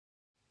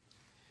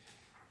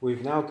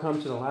We've now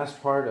come to the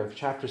last part of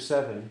chapter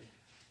 7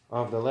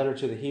 of the letter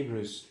to the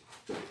Hebrews.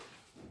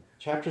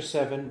 Chapter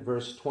 7,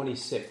 verse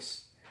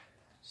 26.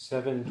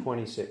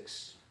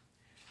 7:26.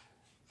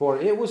 For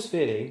it was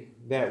fitting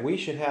that we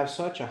should have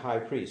such a high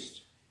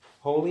priest,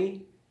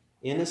 holy,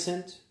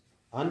 innocent,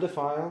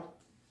 undefiled,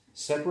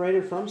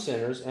 separated from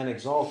sinners, and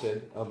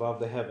exalted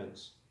above the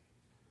heavens,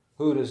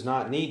 who does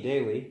not need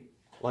daily,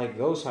 like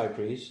those high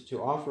priests,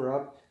 to offer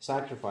up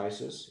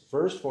sacrifices,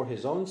 first for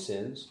his own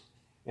sins,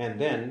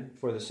 and then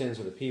for the sins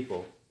of the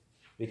people,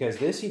 because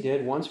this he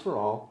did once for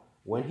all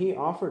when he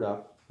offered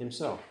up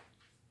himself.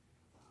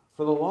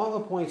 For the law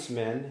appoints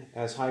men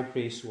as high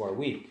priests who are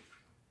weak,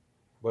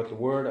 but the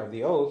word of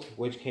the oath,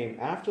 which came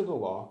after the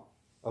law,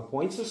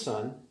 appoints a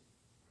Son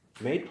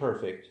made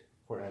perfect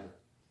forever.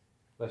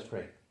 Let's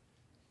pray.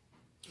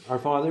 Our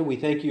Father, we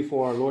thank you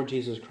for our Lord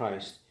Jesus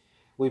Christ.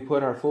 We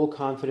put our full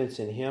confidence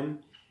in him,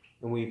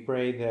 and we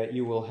pray that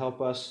you will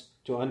help us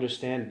to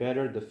understand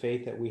better the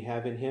faith that we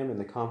have in him and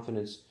the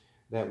confidence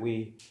that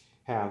we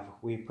have.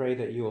 We pray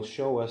that you will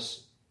show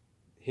us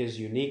his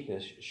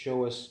uniqueness,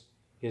 show us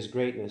his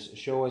greatness,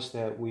 show us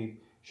that we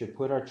should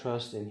put our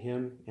trust in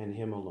him and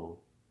him alone.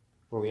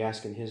 For we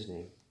ask in his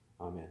name.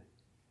 Amen.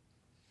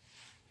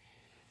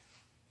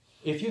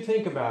 If you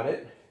think about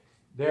it,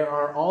 there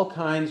are all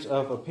kinds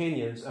of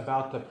opinions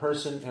about the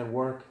person and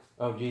work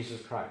of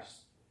Jesus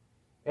Christ.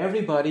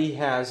 Everybody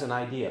has an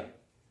idea.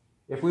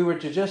 If we were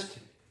to just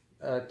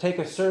take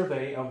a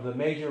survey of the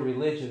major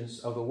religions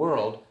of the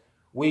world,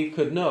 we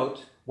could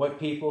note what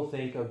people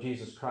think of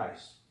Jesus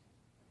Christ.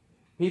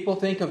 People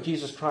think of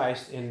Jesus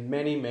Christ in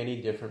many,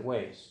 many different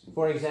ways.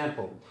 For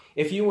example,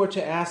 if you were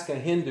to ask a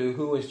Hindu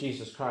who is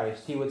Jesus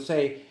Christ, he would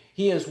say,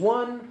 he is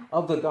one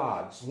of the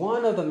gods,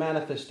 one of the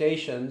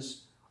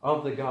manifestations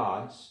of the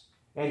gods,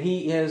 and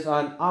he is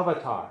an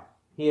avatar.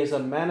 He is a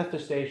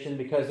manifestation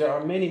because there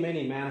are many,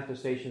 many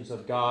manifestations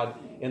of God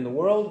in the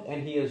world,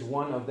 and he is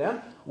one of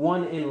them,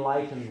 one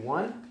enlightened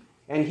one.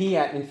 And he,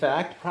 in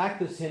fact,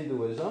 practiced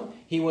Hinduism.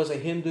 He was a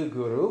Hindu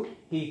guru.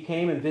 He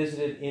came and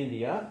visited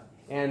India,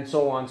 and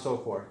so on and so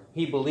forth.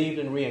 He believed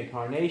in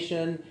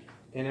reincarnation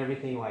and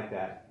everything like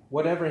that.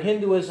 Whatever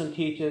Hinduism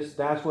teaches,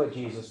 that's what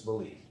Jesus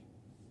believed.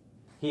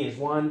 He is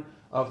one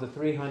of the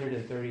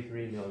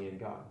 333 million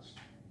gods.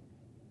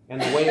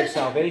 And the way of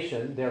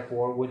salvation,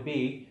 therefore, would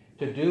be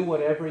to do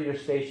whatever your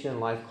station in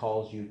life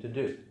calls you to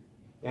do.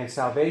 And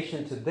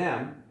salvation to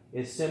them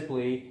is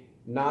simply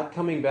not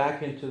coming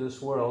back into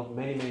this world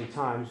many, many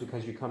times,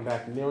 because you come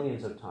back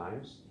millions of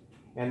times.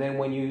 And then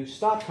when you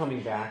stop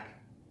coming back,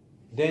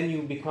 then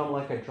you become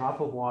like a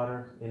drop of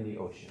water in the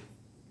ocean.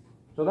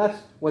 So that's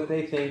what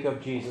they think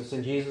of Jesus,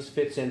 and Jesus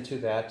fits into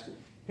that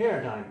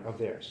paradigm of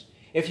theirs.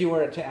 If you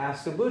were to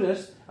ask a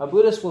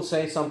Buddhist will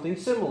say something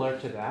similar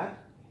to that.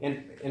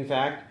 In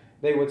fact,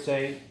 they would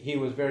say he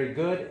was very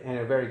good and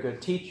a very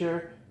good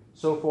teacher,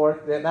 so forth.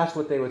 That's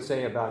what they would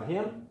say about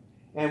him.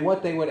 And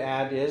what they would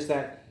add is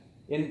that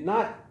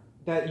not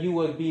that you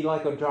would be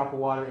like a drop of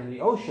water in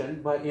the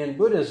ocean, but in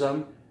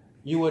Buddhism,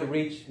 you would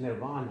reach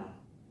nirvana.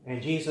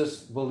 And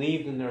Jesus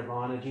believed in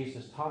nirvana.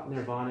 Jesus taught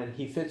nirvana, and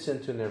he fits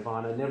into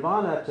nirvana.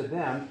 Nirvana to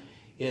them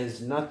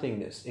is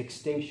nothingness,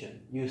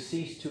 extinction. You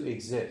cease to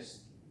exist.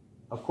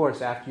 Of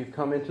course, after you've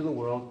come into the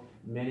world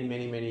many,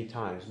 many, many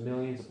times,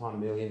 millions upon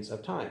millions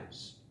of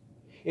times.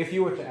 If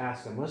you were to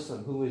ask a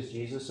Muslim, who is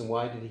Jesus and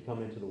why did he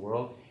come into the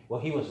world?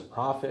 Well, he was a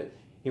prophet.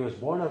 He was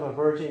born of a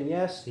virgin,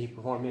 yes. He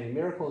performed many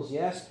miracles,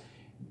 yes.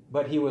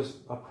 But he was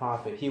a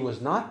prophet. He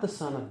was not the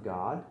Son of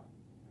God.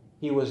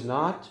 He was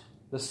not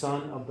the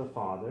Son of the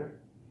Father.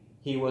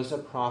 He was a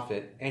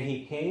prophet. And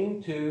he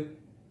came to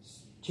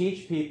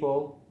teach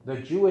people, the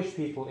Jewish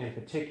people in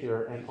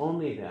particular, and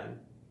only them,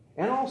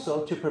 and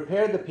also to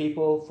prepare the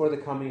people for the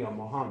coming of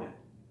Muhammad.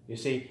 You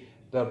see,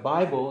 the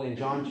Bible in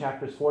John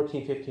chapters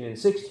 14, 15, and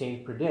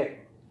 16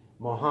 predict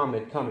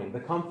Muhammad coming. The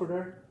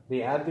Comforter,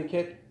 the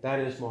Advocate, that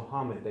is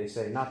Muhammad, they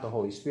say, not the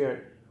Holy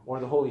Spirit, or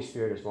the Holy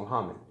Spirit is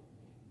Muhammad.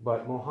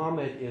 But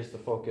Muhammad is the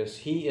focus.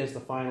 He is the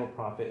final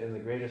prophet and the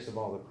greatest of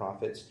all the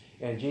prophets,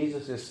 and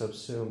Jesus is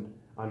subsumed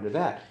under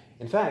that.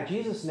 In fact,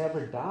 Jesus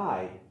never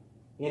died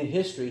in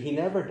history. He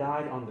never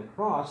died on the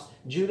cross.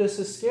 Judas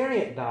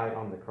Iscariot died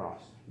on the cross.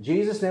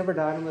 Jesus never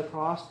died on the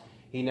cross.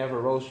 He never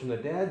rose from the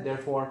dead.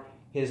 Therefore,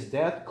 his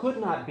death could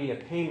not be a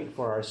payment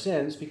for our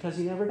sins because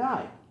he never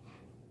died.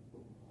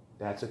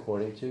 That's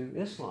according to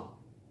Islam.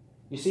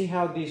 You see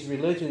how these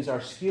religions are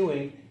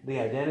skewing the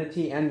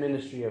identity and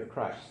ministry of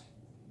Christ.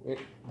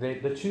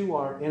 The two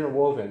are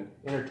interwoven,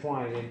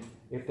 intertwined. And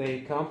if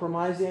they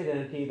compromise the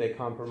identity, they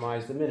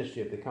compromise the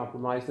ministry. If they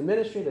compromise the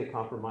ministry, they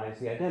compromise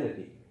the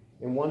identity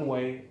in one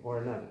way or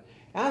another.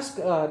 Ask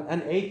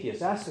an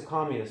atheist, ask a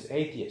communist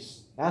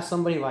atheist, ask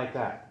somebody like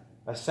that.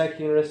 A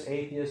secularist,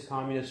 atheist,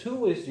 communist,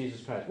 who is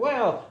Jesus Christ?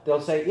 Well,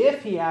 they'll say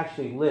if he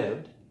actually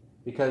lived,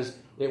 because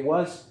it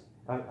was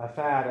a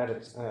fad at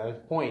its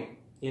point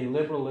in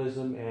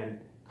liberalism and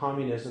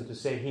communism to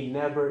say he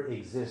never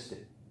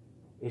existed.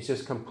 It's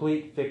just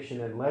complete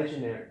fiction and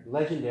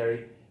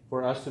legendary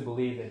for us to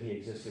believe that he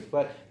existed.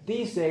 But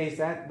these days,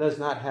 that does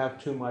not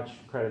have too much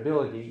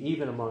credibility,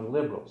 even among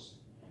liberals.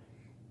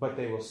 But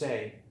they will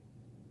say,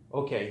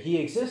 okay, he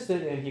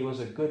existed and he was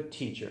a good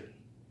teacher.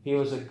 He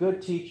was a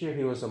good teacher,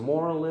 he was a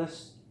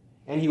moralist,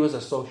 and he was a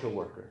social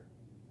worker.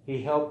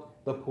 He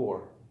helped the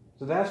poor.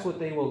 So that's what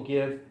they will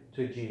give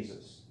to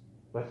Jesus.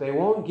 But they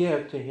won't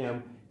give to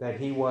him that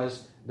he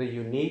was the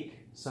unique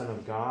Son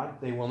of God.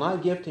 They will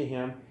not give to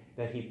him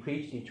that he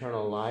preached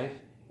eternal life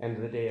and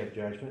the day of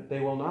judgment. They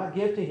will not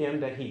give to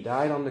him that he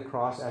died on the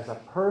cross as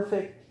a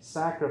perfect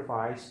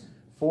sacrifice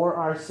for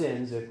our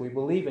sins if we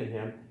believe in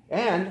him,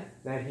 and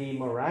that he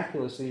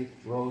miraculously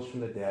rose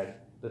from the dead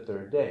the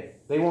third day.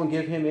 They won't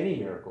give him any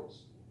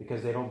miracles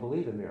because they don't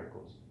believe in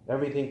miracles.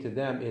 Everything to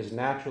them is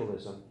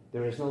naturalism.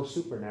 There is no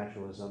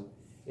supernaturalism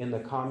in the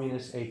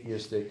communist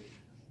atheistic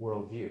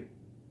worldview.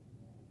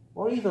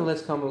 Or even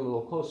let's come a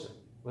little closer.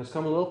 Let's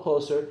come a little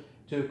closer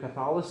to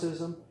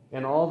Catholicism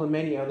and all the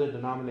many other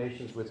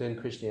denominations within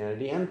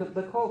Christianity and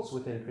the cults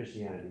within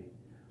Christianity.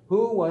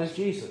 Who was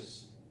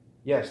Jesus?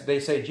 Yes, they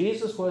say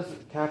Jesus was,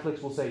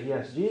 Catholics will say,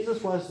 yes,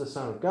 Jesus was the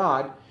Son of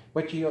God,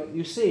 but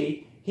you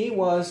see, he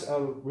was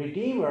a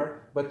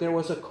redeemer, but there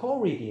was a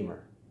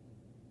co-redeemer.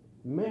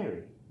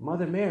 Mary,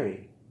 Mother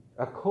Mary,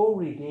 a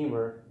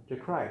co-redeemer to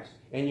Christ.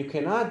 And you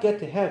cannot get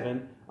to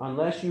heaven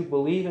unless you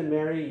believe in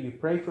Mary, you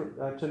pray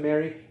to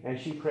Mary, and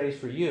she prays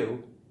for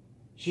you.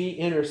 She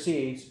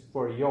intercedes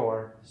for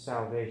your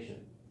salvation.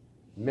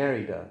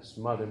 Mary does,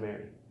 Mother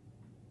Mary.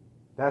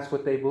 That's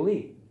what they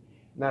believe.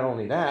 Not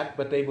only that,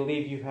 but they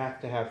believe you have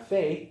to have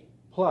faith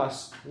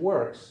plus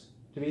works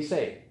to be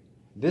saved.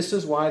 This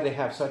is why they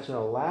have such an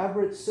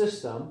elaborate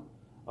system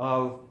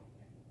of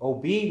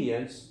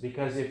obedience,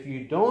 because if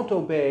you don't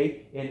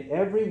obey in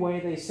every way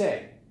they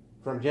say,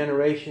 from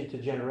generation to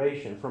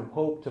generation, from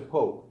pope to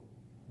pope,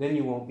 then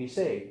you won't be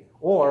saved.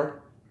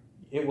 Or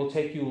it will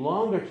take you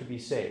longer to be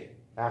saved.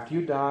 After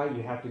you die,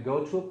 you have to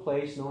go to a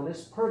place known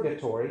as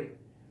purgatory,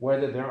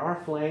 where there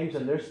are flames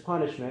and there's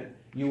punishment.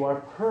 You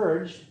are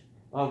purged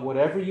of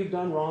whatever you've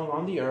done wrong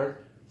on the earth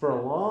for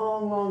a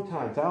long, long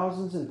time,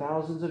 thousands and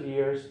thousands of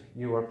years.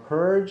 You are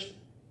purged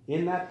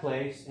in that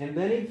place, and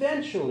then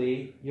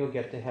eventually you'll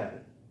get to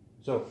heaven.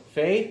 So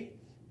faith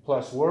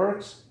plus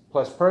works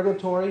plus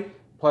purgatory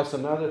plus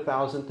another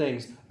 1,000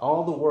 things,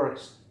 all the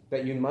works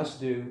that you must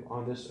do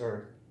on this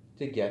earth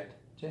to get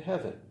to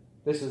heaven.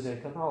 This is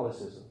in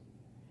Catholicism.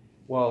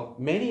 Well,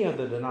 many of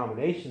the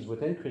denominations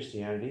within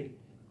Christianity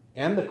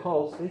and the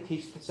cults, they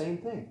teach the same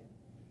thing.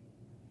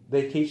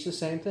 They teach the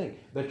same thing.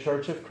 The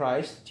Church of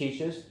Christ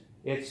teaches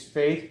it's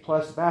faith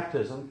plus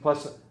baptism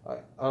plus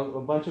a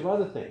bunch of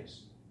other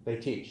things they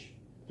teach.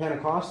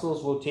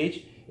 Pentecostals will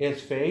teach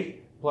it's faith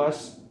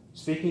plus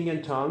speaking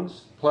in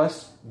tongues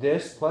plus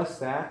this plus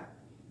that.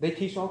 They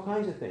teach all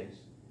kinds of things.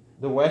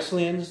 The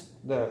Wesleyans,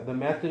 the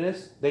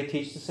Methodists, they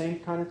teach the same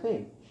kind of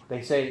thing.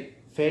 They say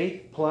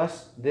faith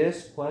plus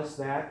this plus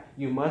that.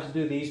 You must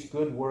do these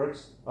good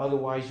works,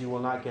 otherwise you will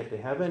not get to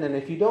heaven. And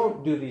if you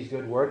don't do these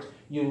good works,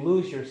 you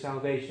lose your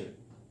salvation.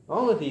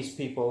 All of these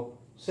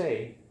people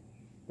say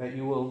that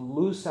you will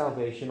lose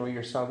salvation, or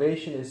your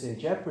salvation is in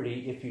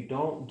jeopardy if you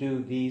don't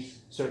do these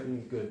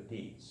certain good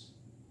deeds.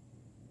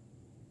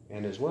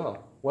 And as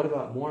well, what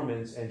about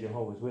Mormons and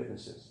Jehovah's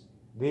Witnesses?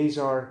 These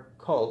are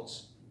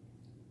cults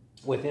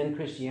within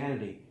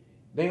Christianity.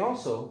 They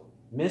also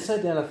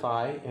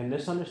misidentify and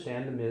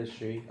misunderstand the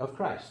ministry of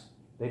Christ.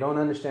 They don't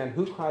understand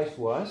who Christ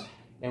was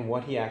and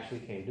what he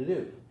actually came to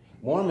do.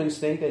 Mormons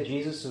think that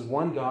Jesus is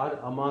one God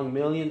among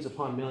millions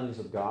upon millions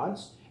of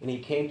gods, and he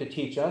came to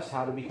teach us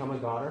how to become a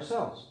God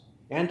ourselves,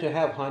 and to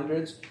have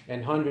hundreds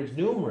and hundreds,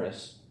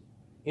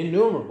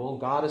 innumerable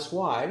goddess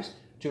wives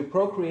to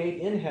procreate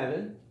in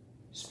heaven,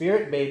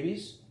 spirit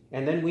babies,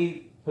 and then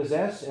we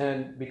possess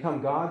and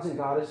become gods and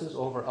goddesses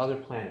over other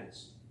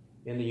planets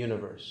in the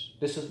universe.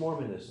 This is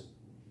Mormonism.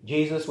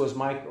 Jesus was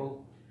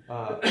Michael,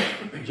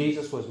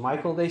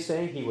 they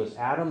say. He was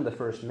Adam, the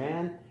first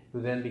man,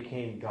 who then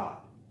became God.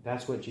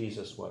 That's what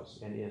Jesus was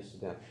and is to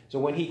them. So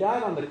when he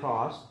died on the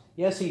cross,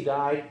 yes, he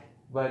died,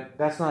 but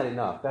that's not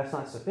enough. That's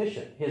not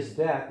sufficient. His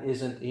death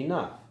isn't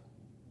enough.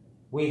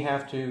 We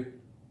have to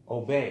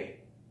obey.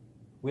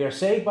 We are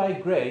saved by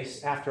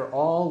grace after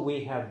all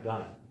we have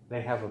done.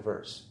 They have a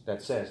verse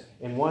that says,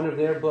 in one of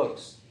their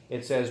books,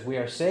 it says, we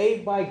are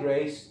saved by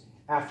grace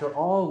after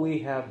all we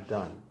have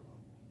done.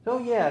 So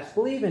yes,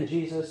 believe in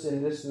Jesus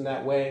in this and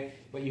that way,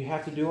 but you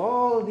have to do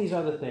all of these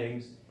other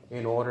things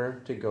in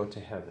order to go to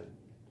heaven.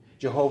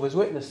 Jehovah's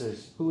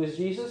Witnesses. Who is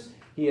Jesus?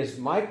 He is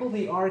Michael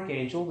the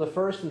Archangel, the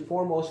first and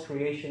foremost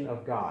creation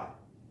of God.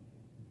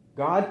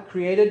 God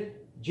created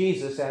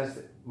Jesus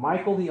as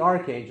Michael the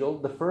Archangel,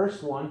 the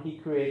first one he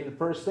created, the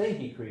first thing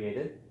he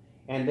created,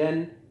 and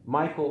then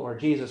Michael or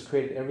Jesus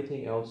created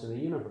everything else in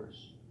the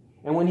universe.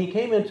 And when he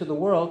came into the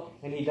world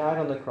and he died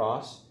on the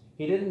cross,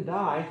 he didn't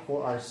die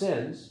for our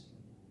sins.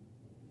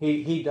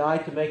 He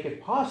died to make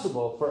it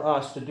possible for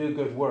us to do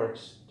good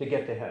works to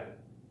get to heaven.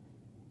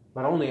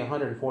 But only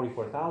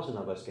 144,000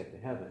 of us get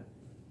to heaven.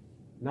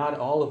 Not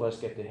all of us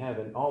get to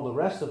heaven. All the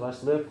rest of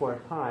us live for a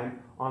time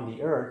on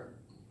the earth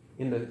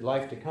in the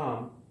life to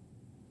come,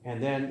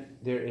 and then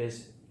there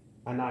is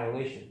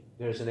annihilation.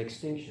 There's an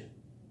extinction,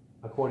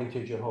 according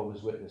to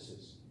Jehovah's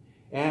Witnesses.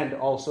 And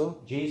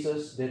also,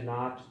 Jesus did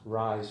not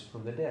rise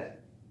from the dead.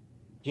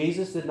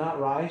 Jesus did not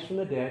rise from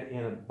the dead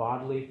in a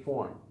bodily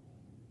form.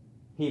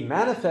 He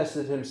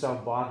manifested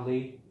himself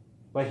bodily,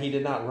 but he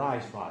did not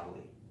rise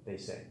bodily, they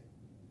say.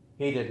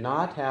 He did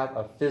not have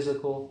a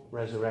physical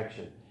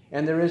resurrection.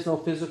 And there is no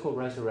physical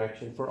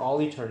resurrection for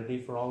all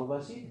eternity for all of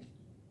us either.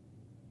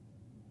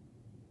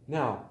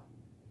 Now,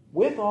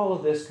 with all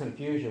of this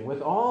confusion,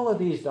 with all of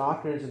these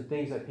doctrines and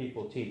things that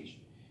people teach,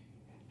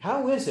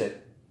 how is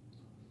it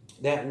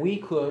that we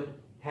could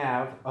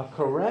have a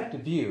correct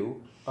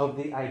view of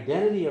the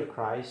identity of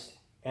Christ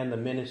and the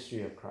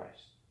ministry of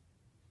Christ?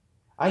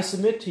 I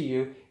submit to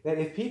you that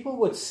if people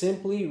would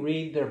simply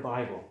read their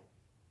Bible,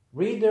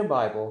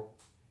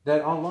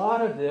 that a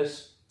lot of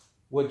this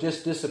would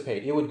just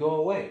dissipate. It would go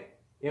away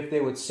if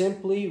they would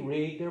simply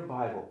read their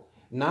Bible.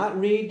 Not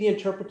read the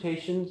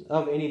interpretations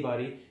of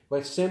anybody,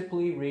 but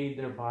simply read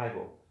their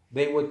Bible.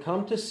 They would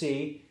come to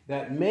see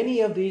that many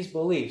of these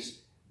beliefs,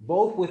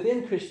 both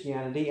within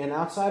Christianity and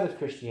outside of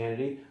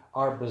Christianity,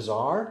 are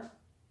bizarre,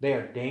 they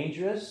are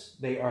dangerous,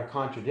 they are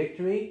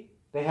contradictory,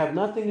 they have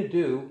nothing to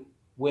do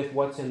with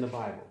what's in the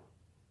Bible.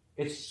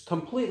 It's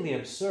completely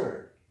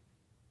absurd.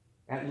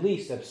 At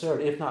least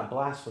absurd, if not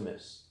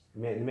blasphemous.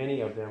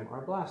 Many of them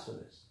are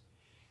blasphemous.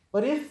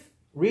 But if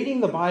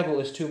reading the Bible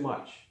is too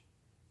much,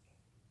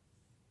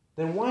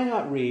 then why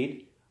not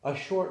read a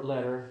short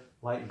letter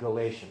like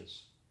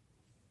Galatians?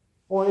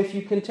 Or if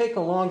you can take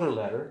a longer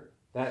letter,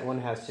 that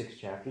one has 6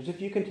 chapters. If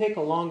you can take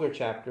a longer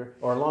chapter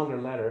or a longer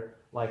letter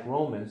like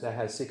Romans that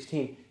has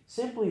 16,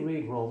 simply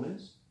read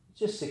Romans. It's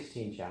just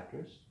 16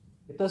 chapters.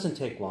 It doesn't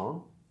take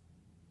long.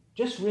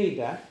 Just read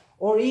that.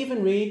 Or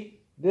even read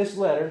this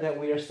letter that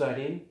we are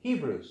studying,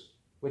 Hebrews,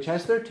 which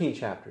has 13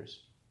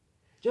 chapters.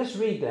 Just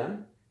read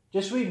them.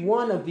 Just read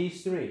one of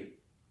these 3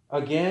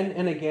 again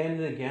and again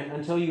and again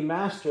until you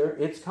master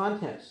its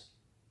contents.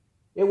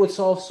 It would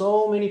solve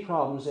so many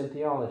problems in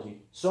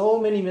theology, so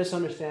many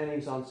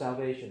misunderstandings on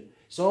salvation,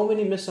 so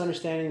many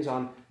misunderstandings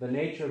on the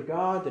nature of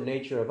God, the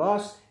nature of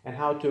us, and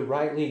how to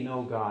rightly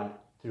know God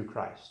through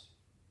Christ.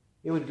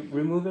 It would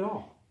remove it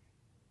all.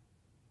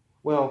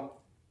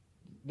 Well,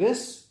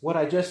 this, what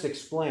I just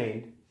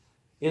explained,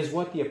 is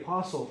what the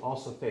apostle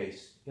also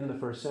faced in the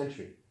first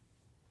century.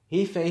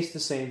 He faced the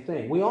same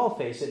thing. We all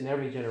face it in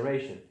every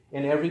generation,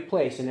 in every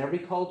place, in every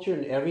culture,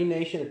 in every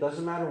nation. It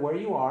doesn't matter where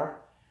you are.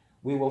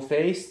 We will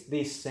face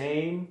these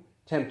same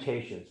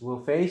temptations.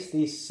 We'll face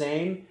these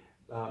same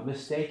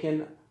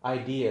mistaken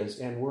ideas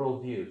and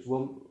worldviews.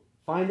 We'll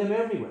find them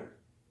everywhere.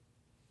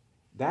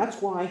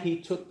 That's why he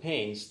took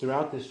pains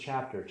throughout this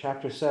chapter,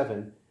 chapter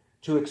 7,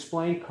 to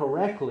explain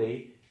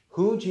correctly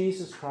who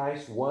Jesus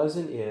Christ was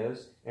and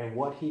is and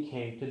what he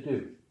came to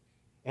do.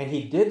 And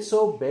he did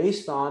so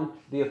based on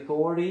the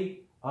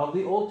authority of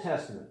the Old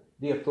Testament,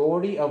 the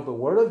authority of the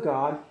Word of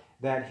God,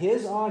 that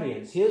his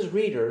audience, his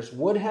readers,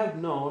 would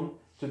have known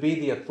to be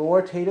the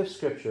authoritative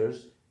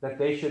Scriptures, that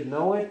they should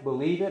know it,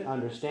 believe it,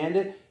 understand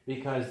it,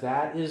 because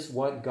that is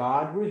what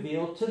God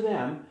revealed to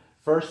them,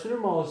 first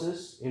through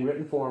Moses, in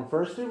written form,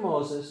 first through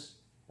Moses,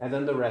 and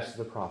then the rest of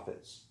the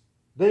prophets.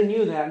 They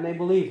knew that and they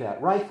believed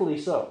that, rightfully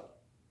so.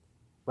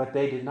 But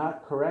they did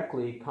not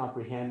correctly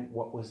comprehend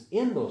what was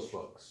in those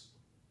books.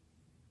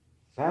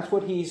 That's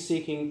what he's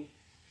seeking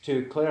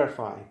to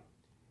clarify.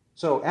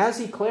 So as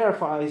he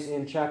clarifies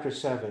in chapter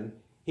 7,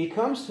 he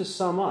comes to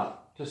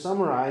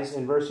summarize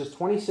in verses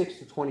 26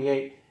 to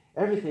 28,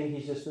 everything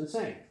he's just been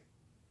saying.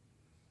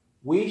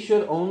 We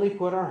should only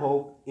put our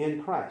hope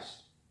in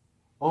Christ.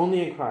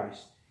 Only in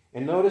Christ.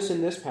 And notice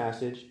in this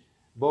passage,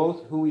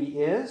 both who he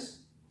is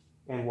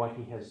and what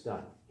he has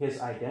done.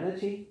 His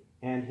identity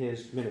and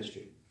his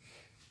ministry.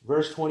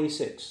 Verse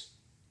 26.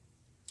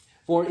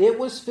 For it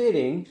was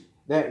fitting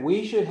that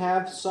we should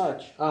have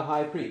such a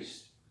high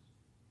priest.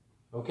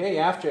 Okay,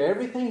 after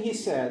everything he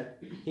said,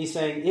 he's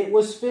saying it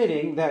was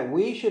fitting that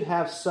we should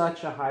have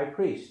such a high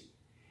priest.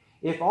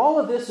 If all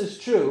of this is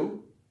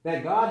true,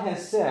 that God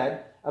has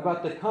said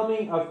about the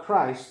coming of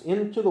Christ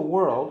into the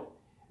world,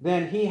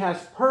 then he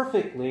has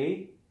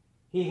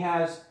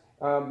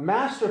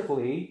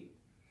masterfully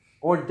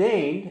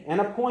ordained and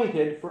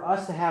appointed for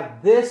us to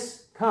have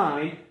this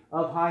kind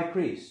of high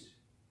priest.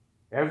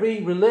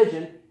 Every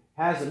religion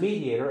has a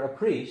mediator, a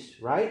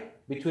priest, right?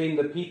 Between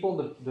the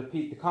people,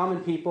 the common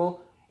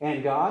people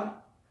and God.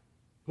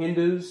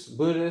 Hindus,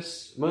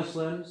 Buddhists,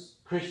 Muslims,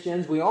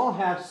 Christians, we all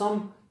have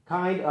some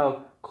kind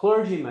of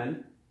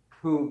clergyman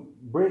who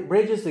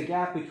bridges the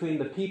gap between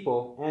the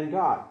people and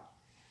God.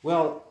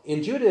 Well,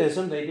 in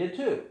Judaism, they did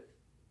too.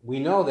 We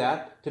know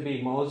that to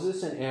be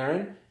Moses and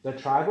Aaron, the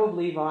tribe of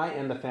Levi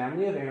and the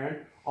family of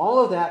Aaron.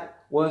 All of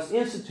that was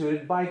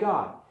instituted by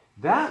God.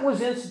 That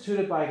was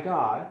instituted by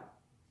God,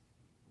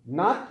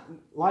 not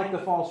like the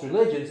false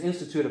religions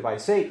instituted by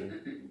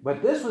Satan,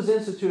 but this was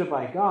instituted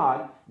by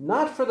God,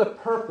 not for the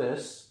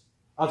purpose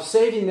of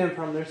saving them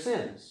from their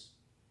sins.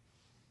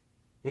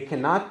 It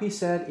cannot be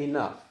said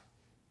enough.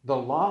 The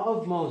law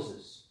of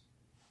Moses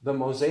the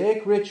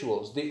Mosaic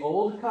rituals, the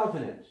Old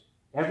Covenant,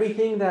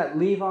 everything that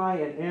Levi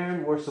and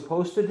Aaron were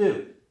supposed to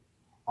do,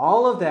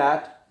 all of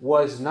that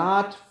was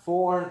not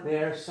for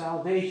their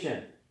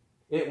salvation.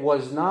 It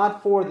was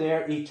not for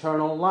their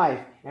eternal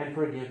life and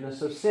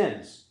forgiveness of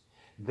sins.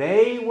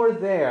 They were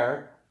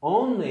there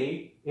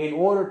only in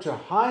order to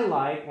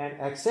highlight and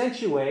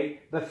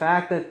accentuate the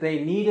fact that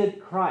they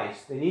needed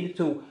Christ. They needed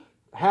to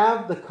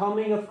have the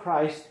coming of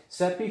Christ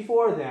set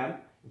before them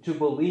to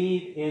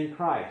believe in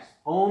Christ.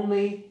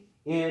 Only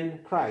in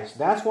Christ.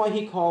 That's why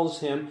he calls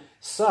him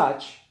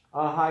such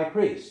a high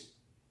priest.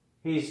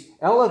 He's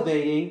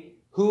elevating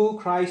who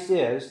Christ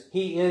is.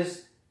 He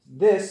is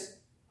this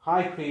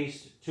high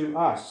priest to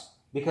us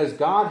because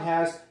God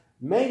has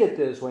made it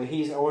this way.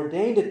 He's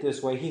ordained it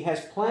this way. He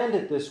has planned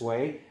it this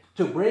way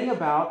to bring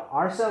about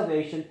our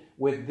salvation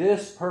with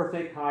this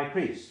perfect high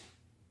priest.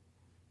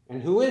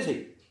 And who is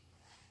he?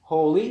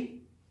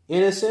 Holy,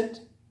 innocent,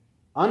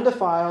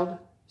 undefiled,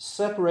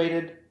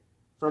 separated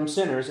from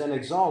sinners, and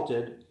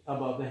exalted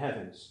above the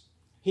heavens.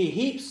 He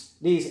heaps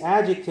these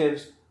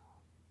adjectives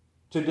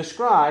to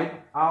describe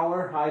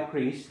our high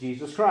priest,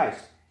 Jesus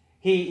Christ.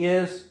 He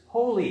is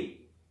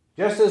holy,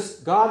 just as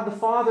God the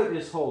Father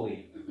is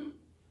holy.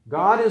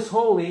 God is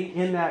holy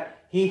in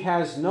that he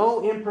has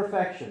no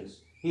imperfections.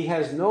 He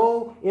has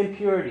no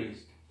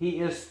impurities.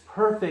 He is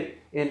perfect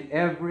in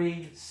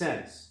every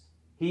sense.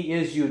 He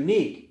is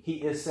unique. He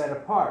is set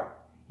apart.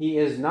 He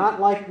is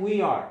not like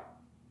we are.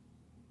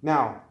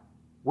 Now,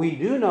 we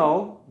do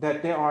know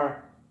that there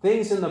are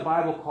things in the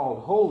Bible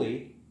called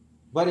holy,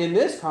 but in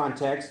this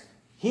context,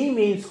 he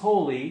means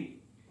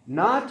holy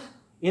not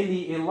in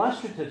the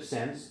illustrative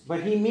sense,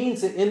 but he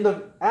means it in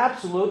the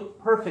absolute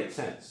perfect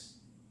sense,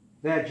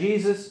 that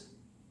Jesus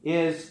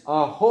is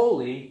a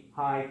holy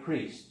high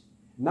priest.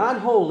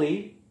 Not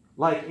holy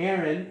like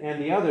Aaron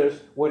and the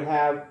others would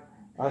have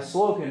a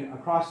slogan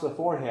across the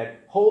forehead,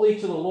 holy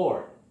to the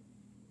Lord.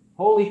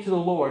 Holy to the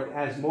Lord,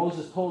 as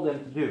Moses told them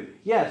to do.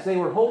 Yes, they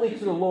were holy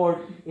to the Lord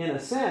in a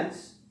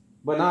sense,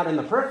 but not in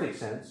the perfect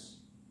sense.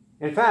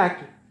 In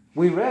fact,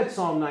 we read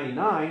Psalm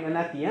 99, and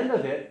at the end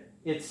of it,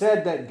 it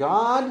said that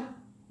God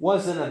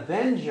was an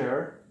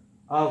avenger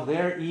of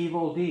their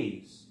evil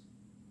deeds.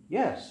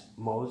 Yes,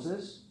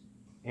 Moses,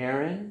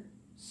 Aaron,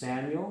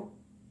 Samuel,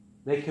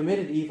 they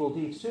committed evil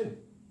deeds too.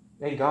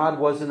 And God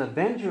was an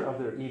avenger of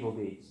their evil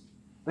deeds.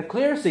 The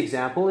clearest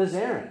example is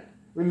Aaron.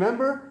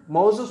 Remember,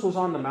 Moses was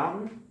on the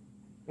mountain,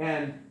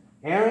 and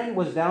Aaron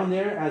was down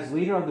there as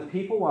leader of the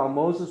people while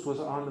Moses was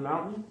on the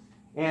mountain.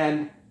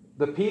 And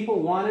the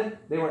people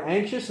they were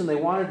anxious and they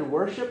wanted to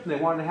worship and they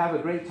wanted to have a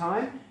great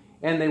time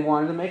and they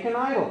wanted to make an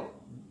idol.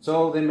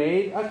 So they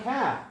made a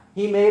calf.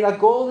 He made a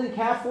golden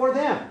calf for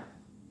them.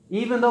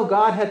 Even though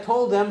God had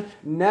told them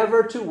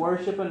never to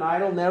worship an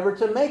idol, never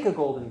to make a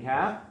golden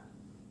calf.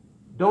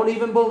 Don't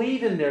even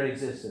believe in their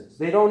existence.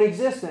 They don't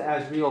exist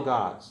as real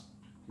gods.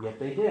 Yet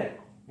they did.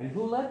 And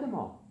who led them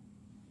all?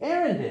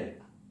 Aaron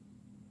did.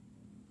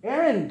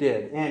 Aaron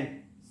did.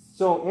 And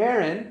so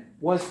Aaron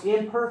was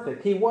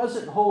imperfect. He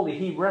wasn't holy.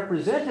 He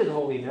represented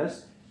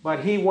holiness,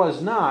 but he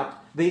was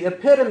not the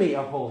epitome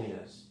of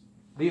holiness.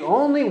 The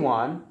only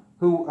one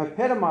who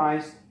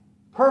epitomized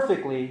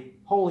perfectly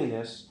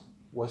holiness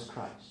was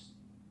Christ.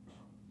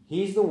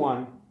 He's the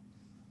one,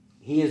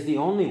 he is the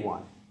only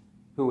one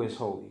who is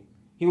holy.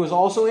 He was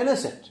also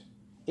innocent.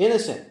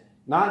 Innocent.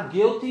 Not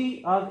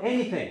guilty of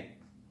anything.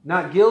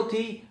 Not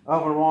guilty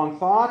of a wrong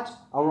thought,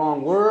 a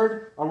wrong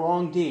word, a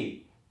wrong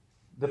deed.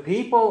 The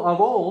people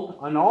of old,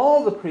 and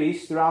all the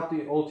priests throughout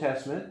the Old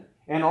Testament,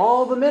 and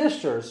all the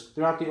ministers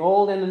throughout the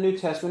Old and the New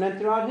Testament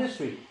and throughout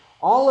history,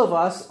 all of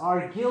us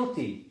are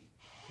guilty.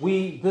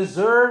 We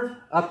deserve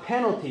a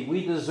penalty.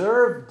 We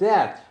deserve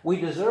death. We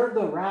deserve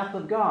the wrath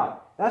of God.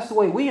 That's the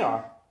way we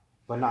are.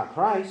 But not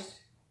Christ.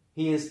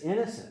 He is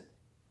innocent.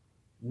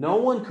 No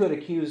one could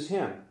accuse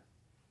him.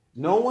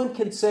 No one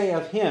can say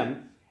of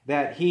him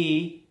that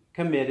he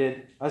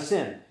committed a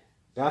sin.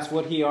 That's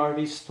what he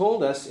already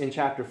told us in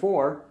chapter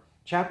 4.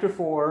 Chapter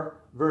 4,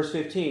 verse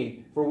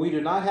 15. For we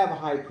do not have a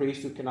high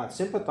priest who cannot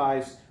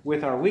sympathize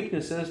with our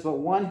weaknesses, but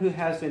one who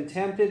has been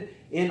tempted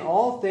in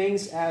all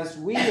things as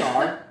we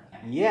are,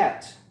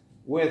 yet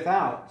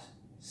without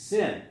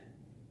sin.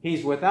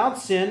 He's without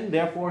sin,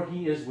 therefore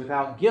he is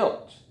without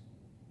guilt.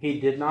 He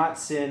did not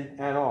sin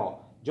at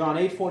all. John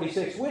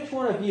 8:46, which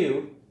one of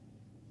you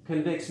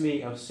convicts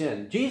me of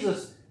sin?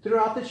 Jesus threw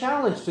out the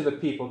challenge to the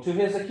people, to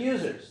his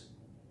accusers.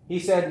 He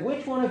said,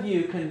 which one of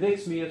you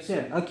convicts me of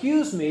sin?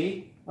 Accuse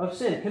me of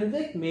sin.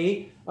 Convict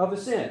me of a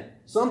sin.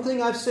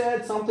 Something I've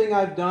said, something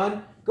I've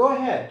done. Go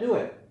ahead, do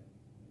it.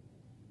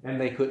 And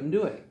they couldn't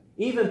do it.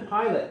 Even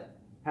Pilate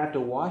had to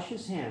wash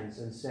his hands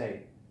and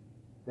say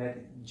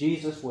that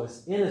Jesus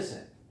was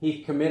innocent.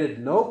 He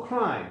committed no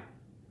crime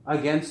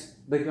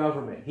against the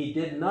government. He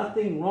did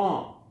nothing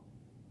wrong.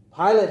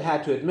 Pilate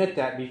had to admit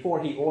that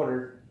before he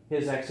ordered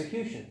his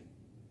execution,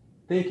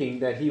 thinking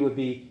that he would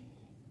be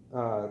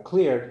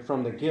cleared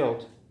from the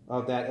guilt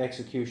of that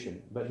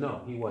execution. But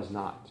no, he was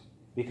not,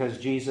 because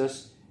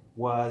Jesus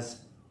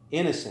was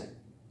innocent,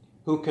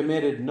 who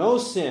committed no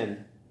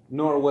sin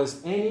nor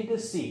was any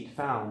deceit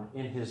found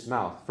in his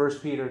mouth.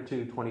 1 Peter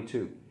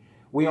 2:22.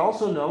 We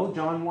also know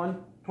John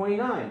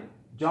 1:29.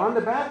 John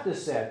the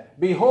Baptist said,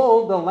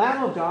 "Behold, the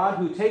Lamb of God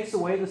who takes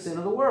away the sin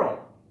of the world."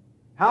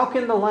 How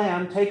can the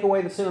Lamb take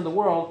away the sin of the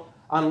world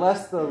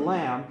unless the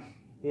Lamb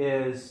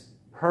is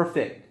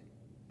perfect?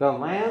 The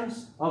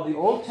lambs of the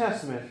Old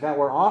Testament that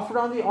were offered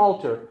on the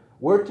altar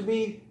were to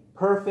be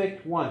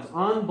perfect ones,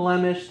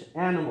 unblemished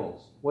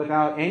animals,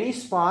 without any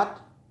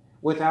spot,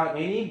 without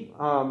any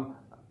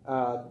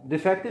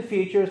defective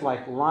features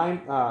like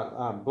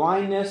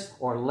blindness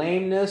or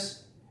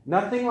lameness,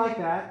 nothing like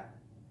that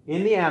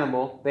in the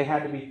animal. They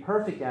had to be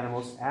perfect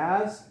animals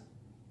as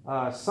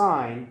a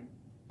sign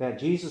that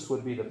Jesus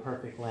would be the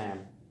perfect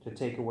lamb to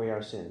take away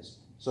our sins.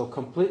 So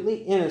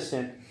completely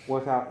innocent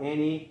without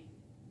any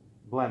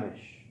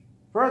blemish.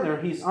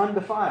 Further, he's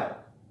undefiled.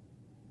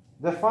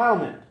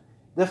 Defilement.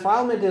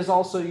 Defilement is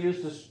also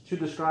used to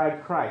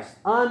describe Christ.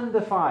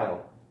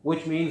 Undefiled,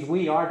 which means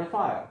we are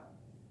defiled.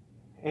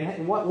 And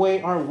in what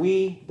way are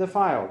we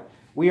defiled?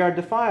 We are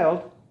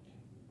defiled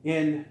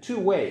in two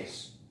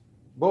ways,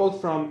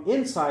 both from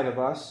inside of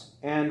us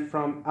and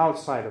from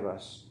outside of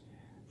us.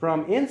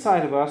 From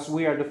inside of us,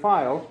 we are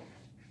defiled,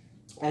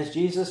 as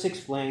Jesus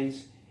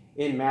explains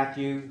in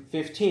Matthew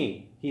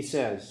 15. He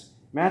says,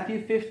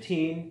 Matthew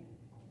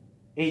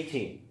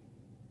 15:18.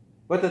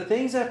 But the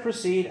things that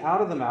proceed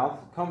out of the mouth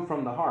come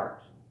from the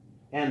heart,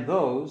 and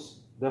those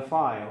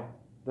defile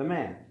the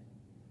man.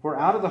 For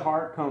out of the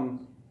heart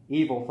come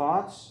evil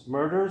thoughts,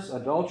 murders,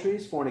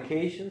 adulteries,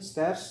 fornications,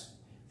 thefts,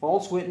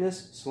 false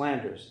witness,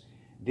 slanders.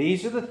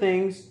 These are the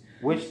things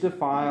which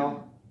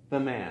defile the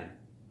man.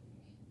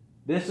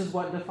 This is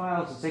what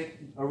defiles us. It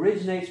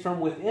originates from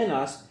within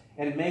us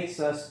and makes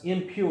us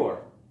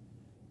impure.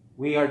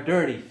 We are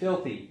dirty,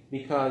 filthy,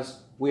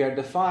 because we are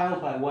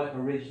defiled by what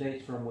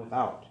originates from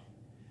without.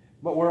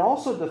 But we're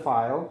also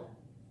defiled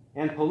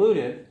and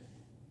polluted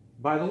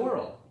by the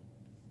world.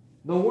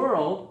 The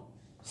world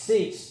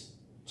seeks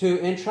to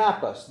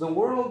entrap us. The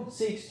world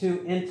seeks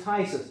to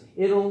entice us.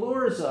 It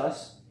allures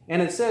us,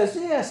 and it says,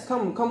 yes,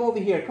 come over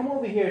here,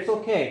 it's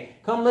okay.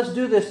 Come, let's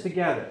do this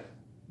together.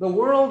 The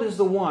world is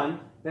the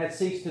one that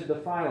seeks to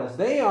defile us.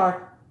 They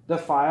are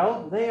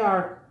defiled, they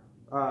are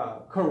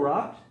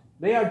corrupt,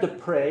 they are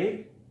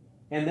depraved,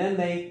 and then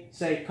they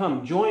say,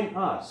 come, join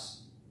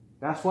us.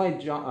 That's why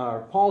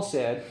Paul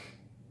said,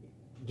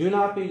 do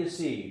not be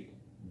deceived.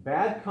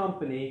 Bad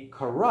company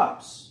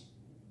corrupts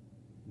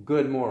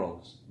good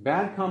morals.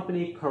 Bad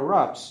company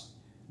corrupts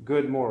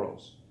good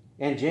morals.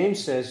 And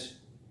James says,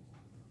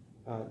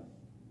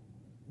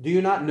 do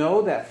you not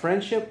know that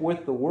friendship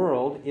with the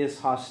world is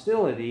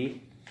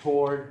hostility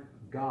toward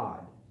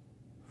God?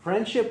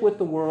 Friendship with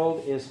the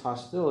world is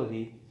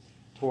hostility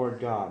toward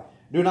God.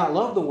 Do not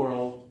love the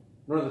world,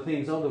 nor the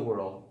things of the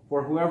world.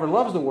 For whoever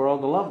loves the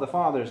world, the love of the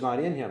Father is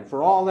not in him.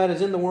 For all that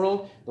is in the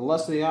world, the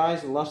lust of the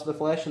eyes, the lust of the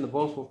flesh, and the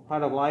boastful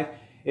pride of life,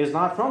 is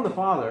not from the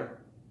Father,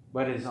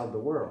 but is of the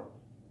world.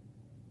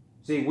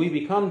 See, we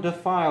become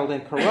defiled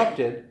and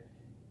corrupted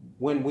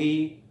when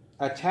we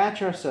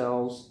attach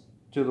ourselves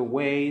to the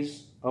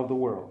ways of the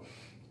world.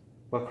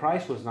 But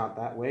Christ was not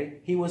that way.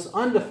 He was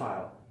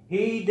undefiled.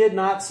 He did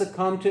not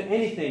succumb to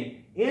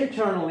anything,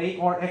 internally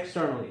or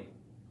externally.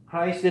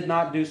 Christ did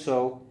not do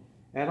so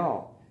at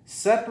all.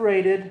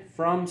 Separated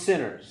from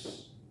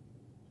sinners.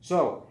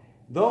 So,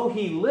 though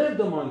he lived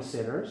among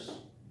sinners,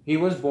 he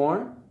was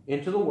born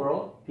into the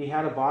world. He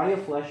had a body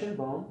of flesh and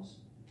bones.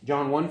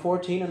 John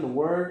 1:14, and the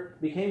Word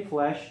became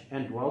flesh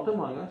and dwelt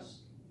among us,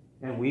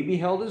 and we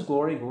beheld his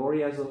glory,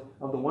 glory as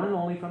of the one and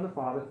only from the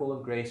Father, full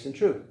of grace and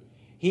truth.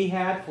 He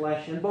had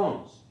flesh and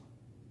bones.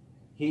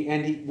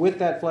 With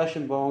that flesh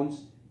and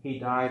bones, he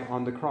died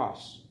on the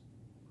cross,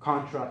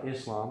 contra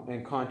Islam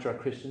and contra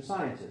Christian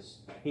Sciences.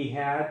 He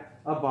had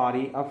a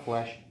body of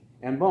flesh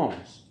and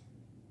bones.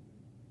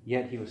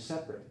 Yet he was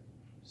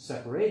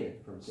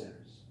separated from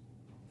sinners.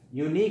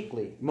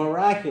 Uniquely,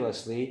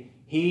 miraculously,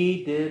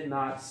 he did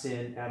not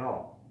sin at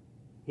all.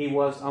 He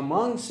was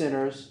among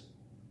sinners,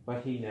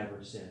 but he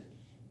never sinned.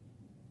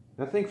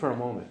 Now think for a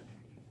moment.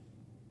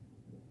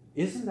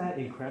 Isn't that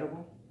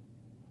incredible?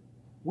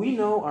 We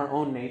know our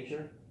own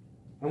nature,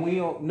 and we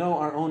know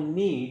our own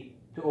need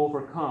to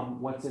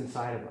overcome what's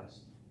inside of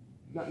us.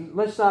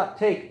 Let's not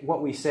take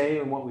what we say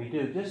and what we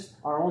do, just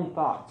our own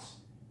thoughts.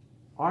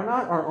 Are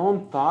not our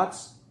own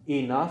thoughts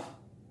enough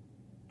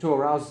to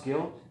arouse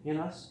guilt in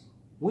us?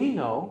 We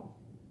know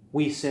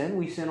we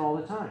sin all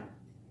the time.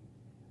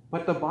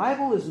 But the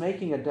Bible is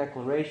making a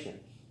declaration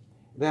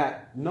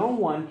that no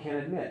one can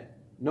admit.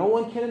 No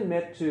one can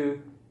admit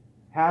to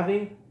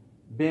having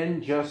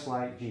been just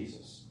like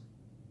Jesus.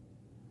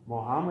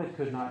 Muhammad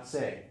could not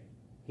say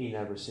he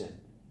never sinned.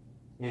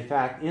 In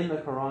fact, in the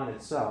Quran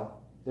itself,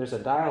 there's a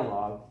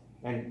dialogue,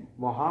 and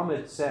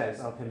Muhammad says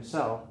of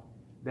himself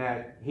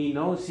that he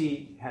knows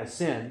he has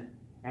sinned,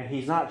 and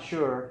he's not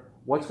sure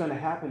what's going to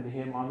happen to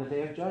him on the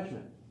day of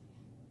judgment.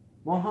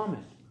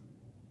 Muhammad.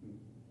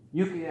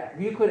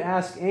 You could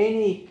ask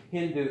any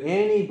Hindu,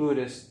 any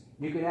Buddhist,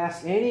 you could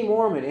ask any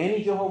Mormon,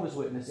 any Jehovah's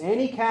Witness,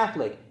 any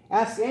Catholic,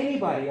 Ask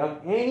anybody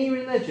of any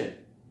religion.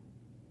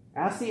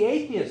 Ask the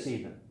atheists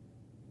even.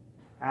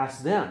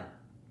 Ask them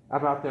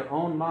about their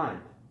own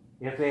mind.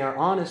 If they are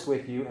honest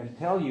with you and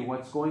tell you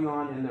what's going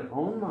on in their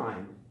own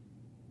mind,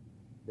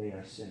 they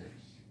are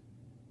sinners.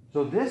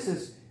 So this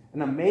is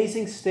an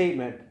amazing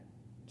statement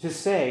to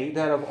say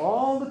that of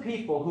all the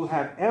people who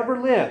have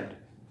ever lived,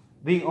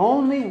 the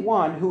only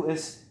one who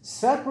is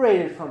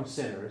separated from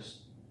sinners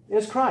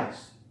is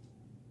Christ.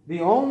 The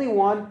only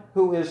one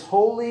who is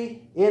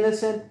holy,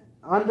 innocent,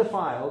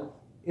 undefiled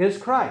is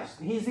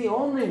Christ. He's the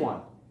only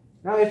one.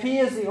 Now, if he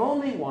is the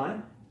only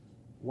one,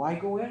 why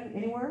go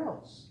anywhere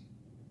else?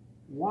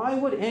 Why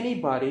would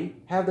anybody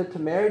have the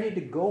temerity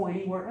to go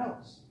anywhere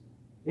else?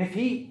 If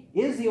he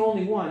is the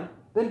only one,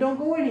 then don't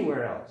go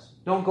anywhere else.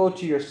 Don't go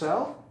to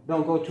yourself.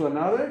 Don't go to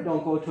another.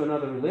 Don't go to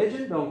another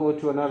religion. Don't go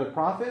to another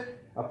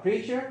prophet, a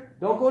preacher.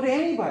 Don't go to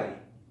anybody.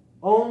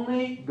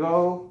 Only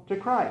go to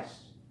Christ.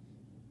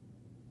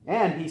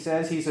 And he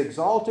says he's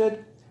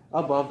exalted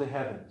above the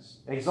heavens.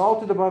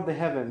 Exalted above the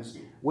heavens,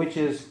 which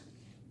is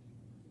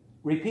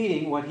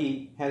repeating what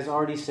he has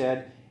already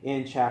said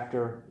in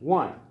chapter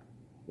 1.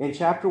 In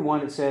chapter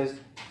 1 it says,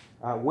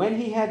 when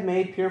he had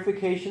made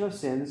purification of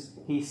sins,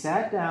 he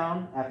sat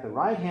down at the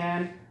right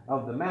hand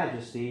of the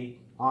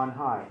majesty on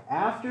high.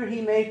 After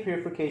he made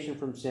purification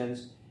from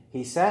sins,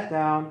 he sat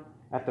down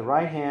at the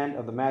right hand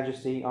of the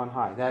majesty on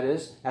high. That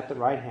is, at the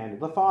right hand of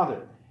the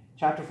Father.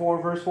 Chapter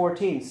 4, verse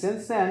 14.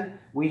 Since then,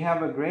 we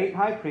have a great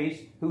high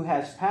priest who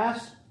has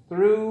passed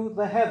through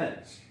the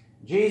heavens,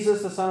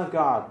 Jesus, the Son of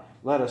God.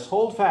 Let us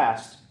hold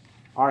fast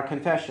our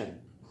confession.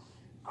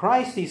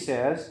 Christ, he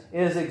says,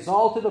 is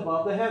exalted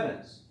above the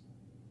heavens.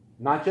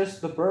 Not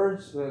just the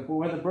birds,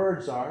 where the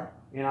birds are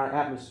in our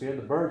atmosphere,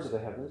 the birds of the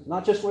heavens.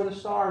 Not just where the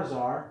stars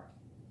are.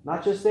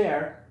 Not just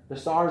there, the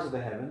stars of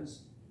the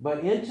heavens. But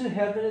into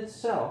heaven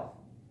itself.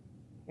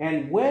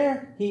 And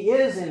where he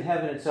is in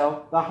heaven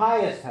itself, the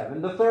highest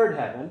heaven, the third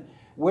heaven,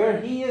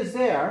 where he is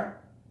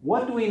there,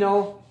 what do we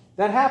know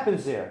that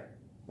happens there?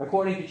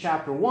 According to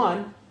chapter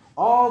 1,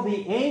 all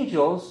the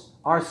angels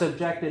are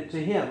subjected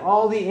to him.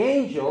 All the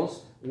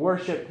angels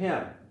worship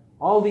him.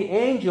 All the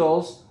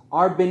angels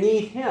are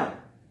beneath him.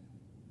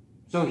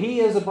 So he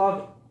is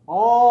above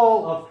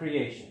all of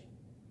creation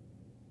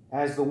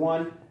as the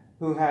one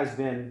who has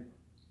been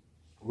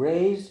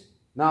raised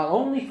not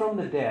only from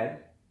the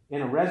dead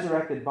in a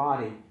resurrected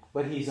body,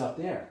 but he's up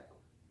there.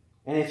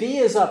 And if he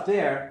is up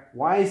there,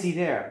 why is he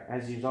there?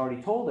 As he's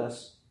already told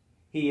us,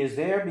 he is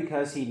there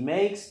because he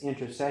makes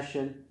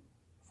intercession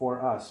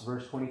for us.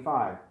 Verse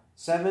 25.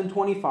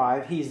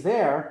 7:25, he's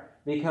there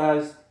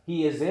because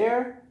he is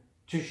there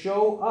to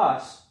show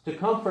us, to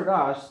comfort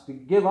us, to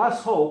give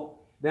us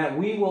hope that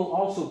we will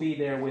also be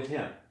there with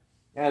him.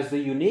 As the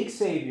unique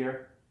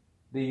Savior,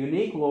 the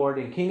unique Lord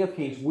and King of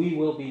Kings, we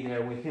will be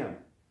there with him.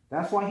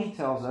 That's why he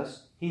tells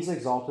us he's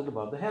exalted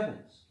above the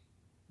heavens.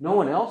 No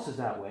one else is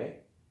that way.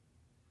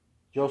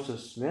 Joseph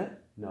Smith?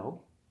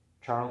 No.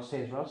 Charles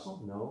Taze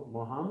Russell? No.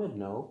 Muhammad?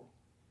 No.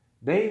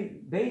 They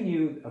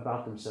knew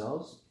about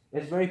themselves.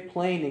 It's very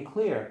plain and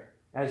clear.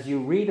 As you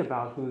read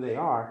about who they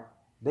are,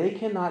 they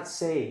cannot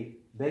save.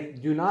 They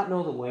do not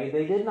know the way.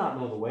 They did not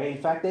know the way.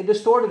 In fact, they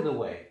distorted the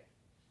way,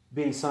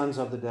 being sons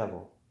of the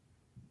devil.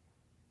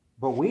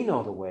 But we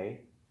know the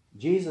way.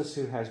 Jesus,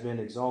 who has been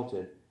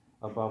exalted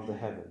above the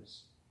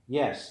heavens.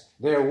 Yes,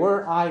 there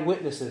were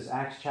eyewitnesses,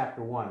 Acts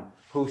chapter 1,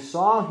 who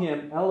saw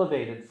him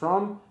elevated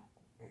from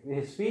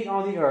his feet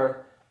on the earth,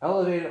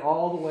 elevated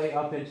all the way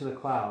up into the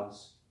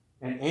clouds,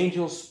 and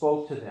angels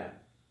spoke to them.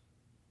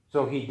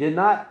 So he did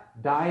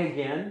not die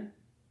again.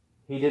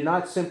 He did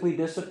not simply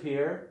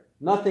disappear.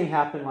 Nothing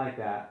happened like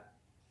that.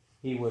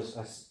 He was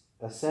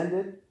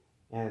ascended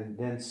and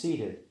then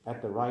seated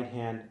at the right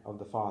hand of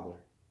the Father.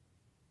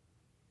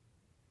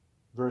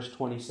 Verse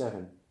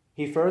 27.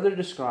 He further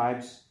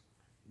describes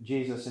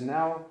Jesus and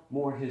now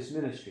more his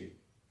ministry.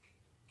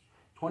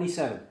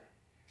 27.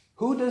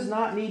 Who does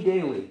not need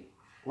daily,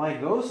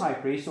 like those high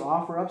priests, to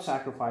offer up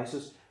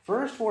sacrifices,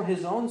 first for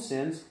his own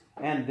sins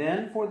and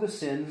then for the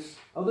sins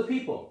of the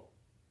people.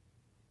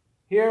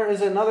 Here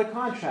is another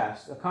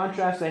contrast, a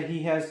contrast that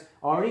he has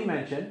already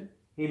mentioned.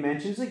 He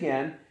mentions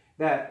again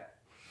that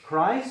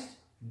Christ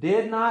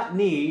did not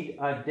need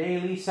a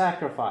daily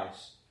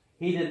sacrifice.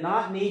 He did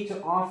not need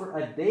to offer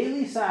a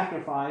daily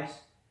sacrifice,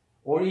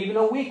 or even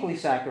a weekly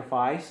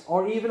sacrifice,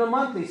 or even a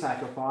monthly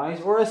sacrifice,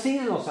 or a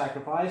seasonal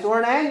sacrifice, or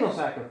an annual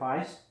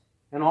sacrifice.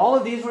 And all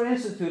of these were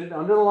instituted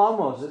under the law of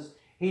Moses.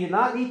 He did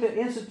not need to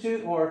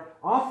institute or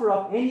offer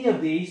up any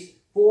of these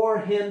for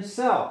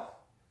himself,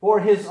 for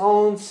his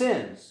own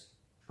sins.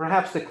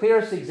 Perhaps the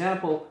clearest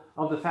example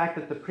of the fact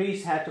that the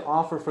priests had to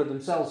offer for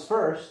themselves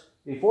first,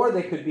 before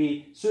they could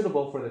be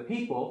suitable for the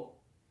people,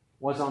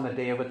 was on the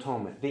Day of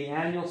Atonement, the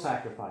annual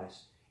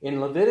sacrifice.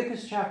 In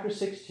Leviticus chapter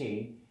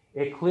 16,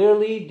 it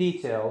clearly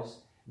details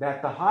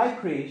that the high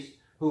priest,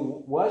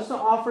 who was to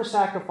offer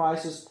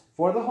sacrifices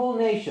for the whole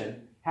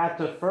nation, had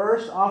to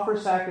first offer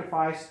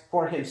sacrifice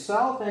for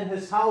himself and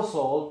his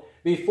household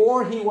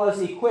before he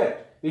was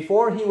equipped,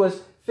 before he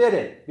was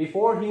fitted,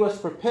 before he was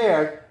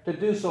prepared to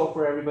do so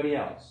for everybody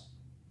else.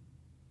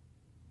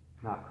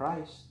 Not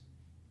Christ.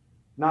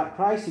 Not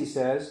Christ, he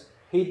says.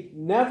 He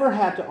never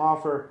had to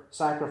offer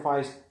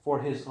sacrifice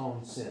for his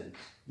own sins.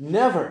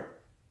 Never.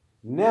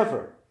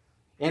 Never.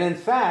 And in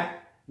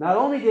fact, not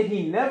only did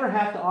he never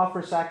have to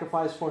offer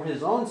sacrifice for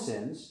his own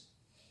sins,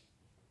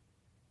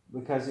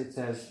 because it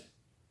says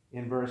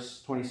in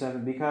verse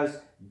 27, because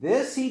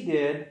this he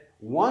did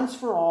once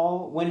for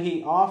all when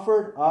he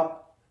offered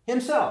up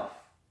himself.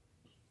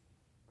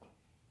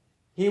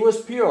 He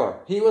was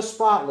pure, he was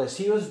spotless,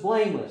 he was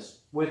blameless,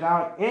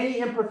 without any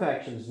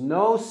imperfections,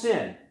 no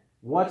sin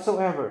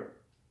whatsoever.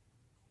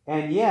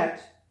 And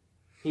yet,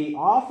 he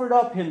offered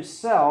up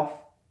himself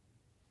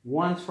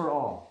once for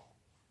all.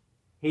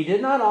 He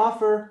did not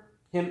offer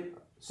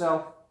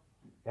himself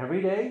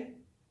every day,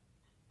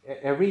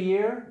 every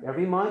year,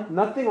 every month,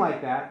 nothing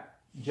like that,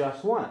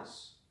 just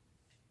once.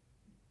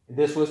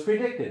 This was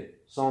predicted.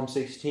 Psalm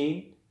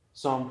 16,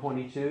 Psalm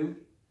 22.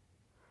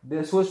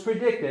 This was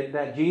predicted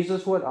that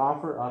Jesus would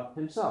offer up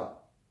himself.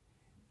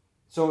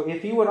 So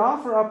if he would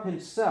offer up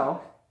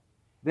himself,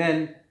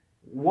 then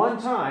one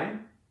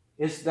time,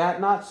 is that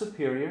not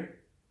superior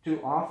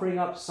to offering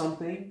up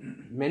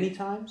something many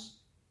times?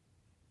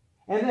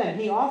 And then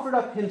he offered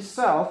up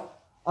himself,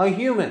 a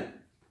human.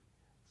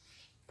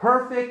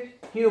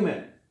 Perfect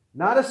human.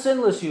 Not a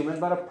sinless human,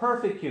 but a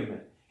perfect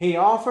human. He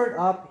offered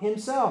up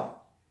himself.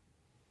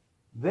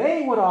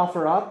 They would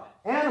offer up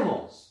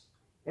animals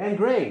and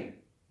grain.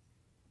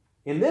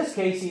 In this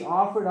case, he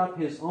offered up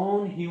his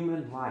own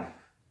human life.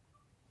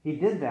 He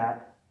did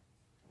that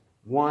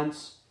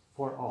once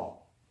for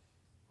all.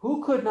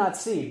 Who could not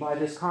see by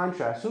this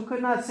contrast, who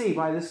could not see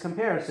by this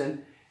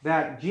comparison,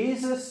 that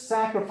Jesus'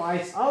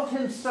 sacrifice of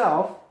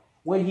himself,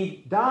 when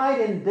he died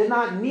and did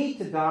not need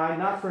to die,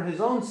 not for his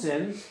own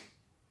sins,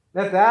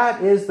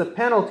 that is the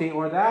penalty,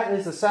 or that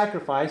is the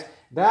sacrifice,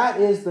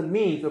 that is the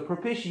means, the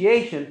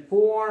propitiation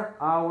for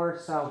our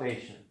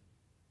salvation.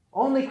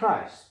 Only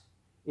Christ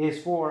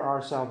is for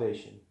our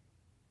salvation.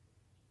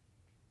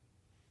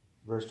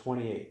 Verse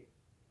 28.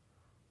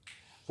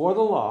 For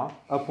the law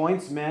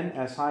appoints men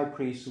as high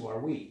priests who are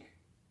weak.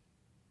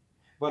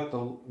 But the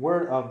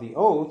word of the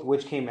oath,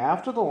 which came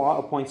after the law,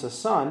 appoints a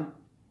son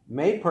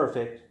made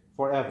perfect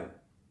forever.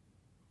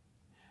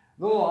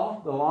 The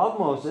law of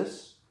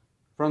Moses,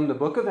 from the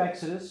book of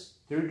Exodus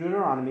through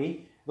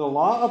Deuteronomy, the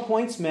law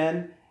appoints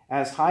men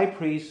as high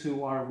priests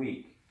who are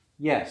weak.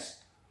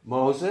 Yes,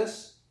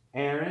 Moses,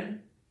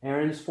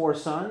 Aaron's 4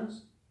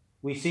 sons.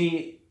 We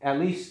see at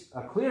least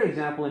a clear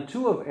example in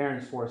 2 of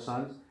Aaron's 4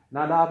 sons,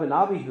 Nadab and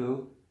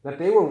Abihu, that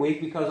they were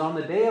weak because on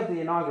the day of the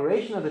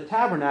inauguration of the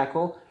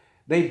tabernacle,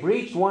 they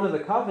breached one of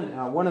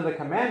the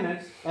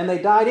commandments, and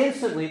they died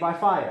instantly by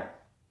fire.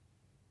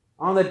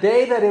 On the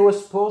day that it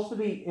was supposed to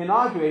be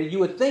inaugurated, you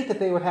would think that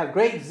they would have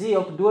great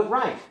zeal to do it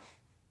right.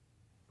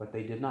 But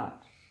they did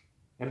not.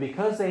 And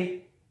because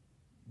they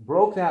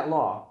broke that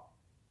law,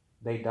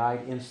 they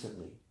died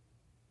instantly.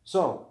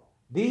 So,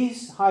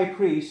 these high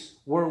priests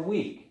were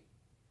weak.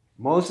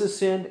 Moses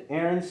sinned,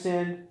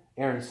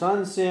 Aaron's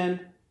sons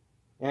sinned,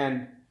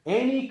 and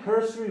any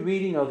cursory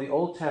reading of the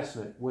Old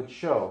Testament would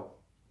show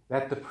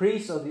that the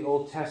priests of the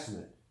Old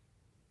Testament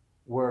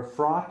were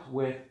fraught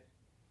with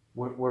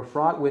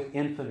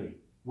infamy,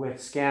 with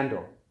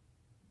scandal.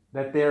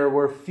 That there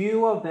were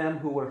few of them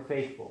who were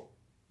faithful.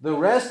 The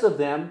rest of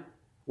them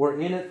were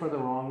in it for the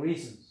wrong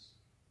reasons.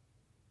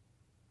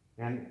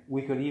 And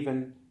we could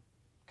even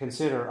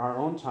consider our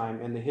own time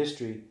in the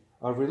history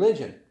of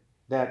religion,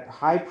 that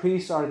high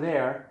priests are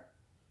there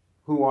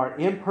who are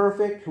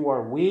imperfect, who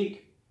are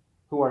weak,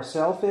 who are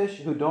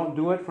selfish, who don't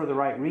do it for the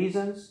right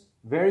reasons.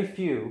 Very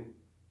few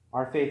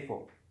are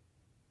faithful.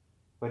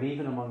 But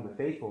even among the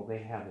faithful, they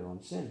have their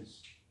own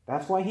sins.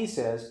 That's why he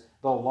says,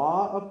 the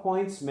law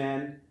appoints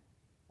men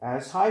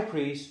as high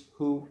priests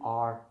who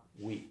are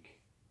weak.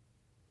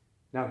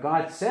 Now,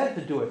 God said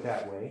to do it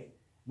that way,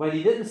 but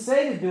he didn't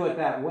say to do it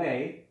that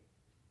way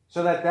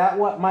so that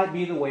what might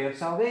be the way of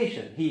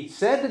salvation. He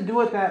said to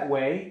do it that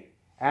way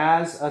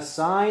as a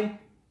sign,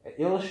 an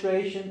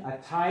illustration, a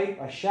type,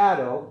 a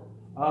shadow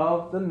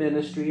of the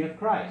ministry of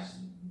Christ.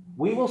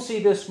 We will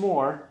see this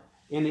more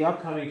in the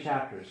upcoming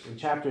chapters, in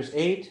chapters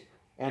 8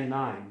 and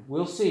 9.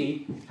 We'll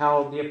see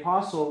how the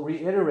apostle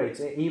reiterates,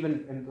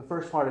 even in the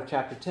first part of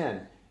chapter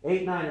 10,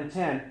 8, 9, and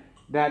 10,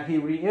 that he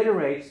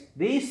reiterates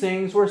these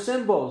things were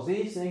symbols.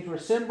 These things were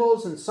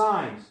symbols and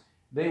signs.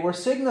 They were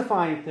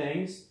signifying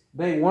things.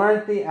 They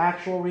weren't the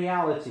actual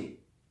reality.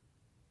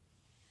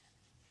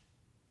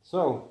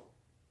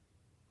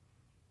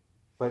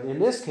 But in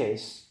this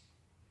case,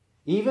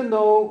 even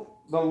though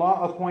the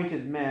law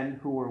appointed men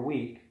who were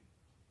weak,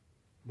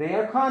 they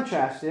are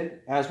contrasted,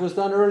 as was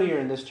done earlier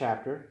in this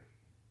chapter.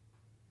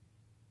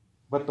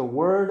 But the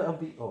word of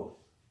the oath,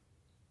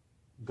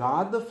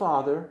 God the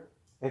Father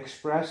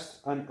expressed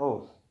an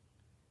oath,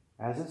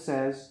 as it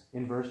says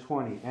in verse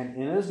 20, and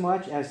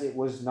inasmuch as it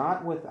was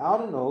not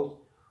without an oath,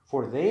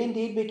 for they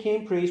indeed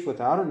became priests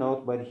without an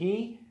oath, but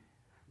he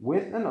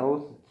with an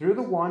oath through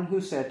the one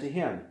who said to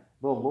him,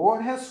 the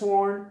Lord has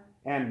sworn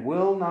and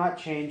will not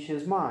change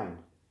his mind.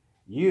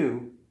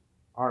 You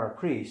are a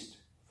priest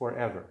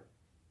forever.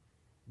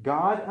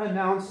 God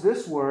announced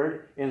this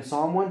word in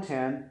Psalm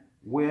 110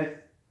 with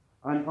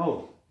an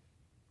oath.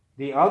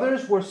 The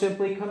others were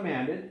simply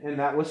commanded, and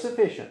that was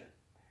sufficient.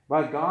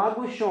 But God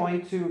was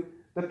showing to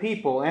the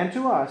people and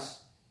to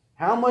us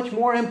how much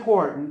more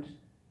important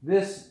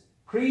this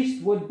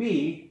priest would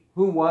be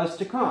who was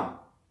to come.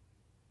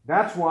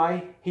 That's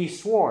why he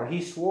swore.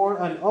 He swore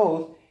an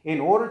oath in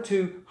order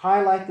to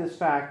highlight this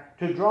fact,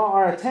 to draw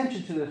our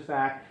attention to this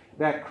fact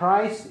that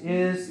Christ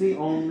is the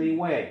only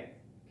way.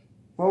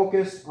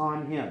 Focus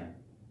on him.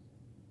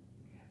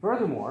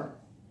 Furthermore,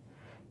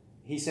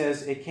 he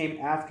says it came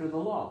after the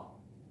law.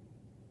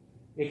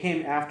 It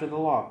came after the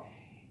law.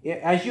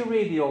 As you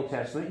read the Old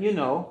Testament, you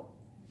know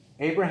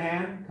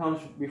Abraham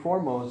comes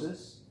before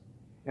Moses,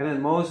 and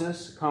then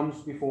Moses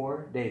comes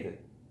before David.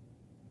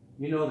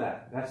 You know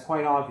that. That's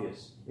quite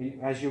obvious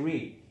as you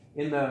read.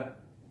 In the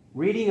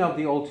reading of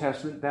the Old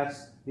Testament,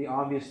 that's the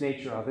obvious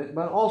nature of it.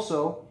 But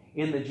also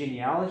in the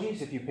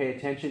genealogies, if you pay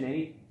attention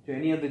to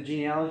any of the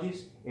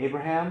genealogies,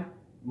 Abraham,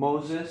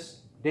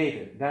 Moses,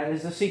 David. That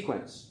is the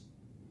sequence.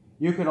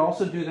 You could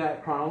also do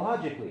that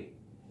chronologically.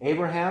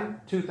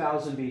 Abraham,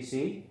 2000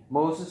 BC.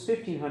 Moses,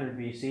 1500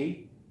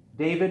 BC.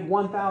 David,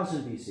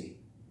 1000 BC.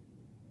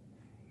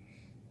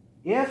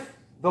 If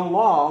the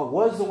law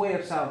was the way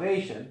of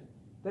salvation,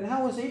 then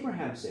how was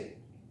Abraham saved?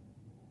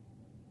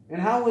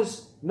 And how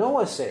was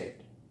Noah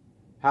saved?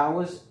 How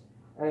was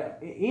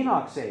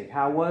Enoch saved?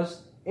 How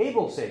was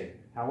Abel saved?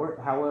 How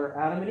were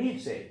Adam and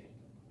Eve saved?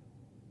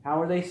 How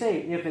are they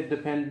saved if it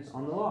depends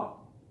on the law?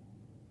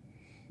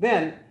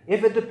 Then,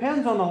 if it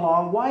depends on the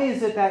law, why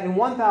is it that in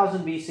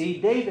 1000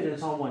 BC, David in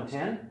Psalm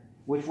 110,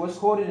 which was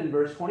quoted in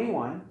verse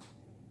 21,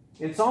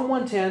 in Psalm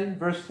 110,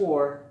 verse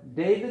 4,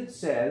 David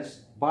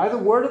says, by the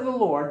word of the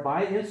Lord,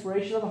 by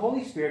inspiration of the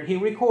Holy Spirit, he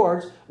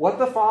records what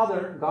the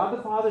Father, God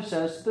the Father,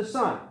 says to the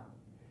Son.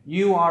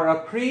 You are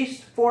a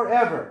priest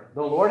forever.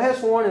 The Lord has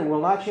sworn and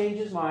will not change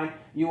his mind.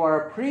 You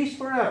are a priest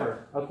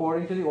forever,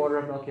 according to the order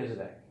of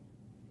Melchizedek.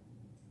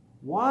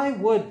 Why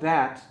would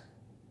that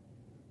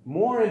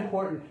more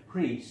important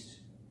priest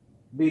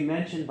be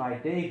mentioned by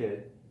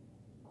David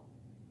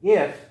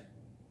if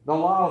the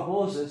law of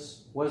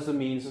Moses was the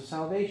means of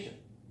salvation?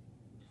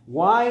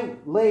 Why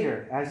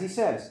later, as he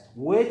says,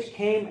 which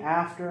came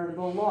after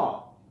the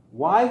law?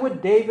 Why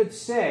would David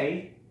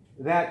say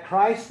that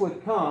Christ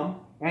would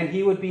come and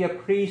he would be a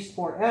priest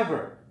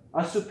forever,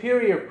 a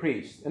superior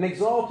priest, an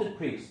exalted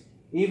priest,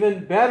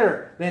 even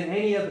better than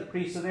any of the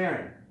priests of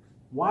Aaron?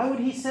 Why would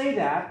he say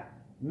that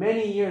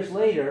many years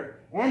later,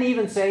 and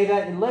even say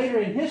that later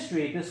in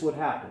history this would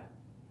happen?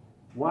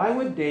 Why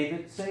would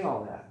David say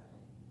all that?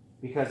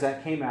 Because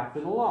that came after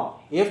the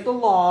law. If the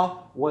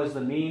law was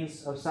the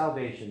means of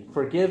salvation,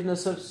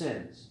 forgiveness of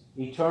sins,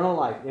 eternal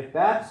life, if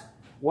that's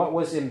what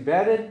was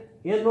embedded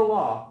in the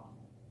law,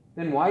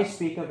 then why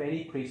speak of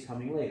any priest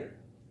coming later?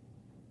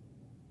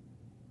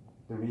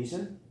 The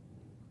reason?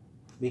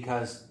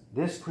 Because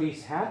this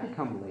priest had to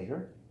come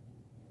later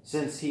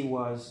since he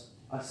was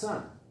a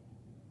son.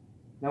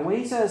 Now when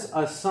he says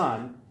a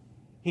son,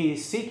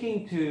 he's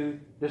seeking to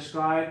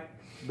describe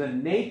the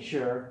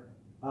nature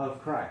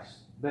of Christ.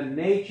 The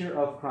nature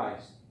of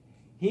Christ.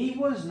 He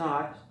was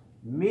not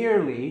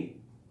merely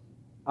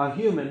a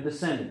human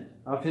descendant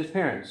of his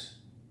parents.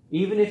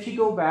 Even if you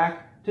go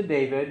back to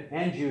David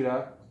and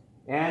Judah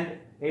and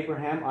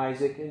Abraham,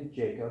 Isaac, and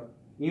Jacob,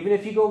 even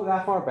if you go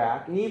that far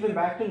back, and even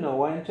back to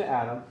Noah and to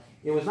Adam,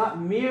 it was not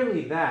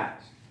merely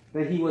that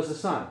he was a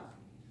son.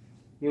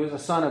 He was a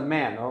son of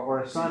man, or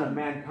a son of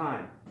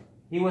mankind.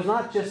 He was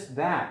not just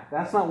that.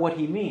 That's not what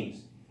he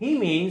means. He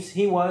means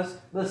he was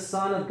the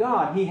Son of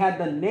God. He had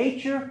the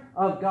nature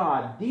of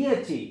God,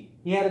 deity.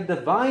 He had a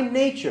divine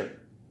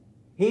nature.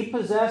 He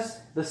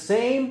possessed the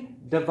same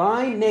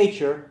divine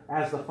nature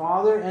as the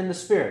Father and the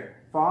Spirit.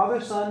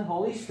 Father, Son,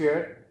 Holy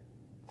Spirit,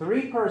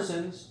 three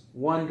persons,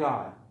 one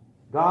God.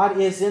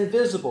 God is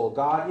invisible.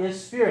 God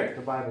is spirit,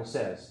 the Bible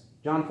says.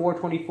 John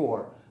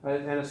 4:24.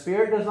 And a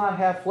spirit does not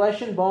have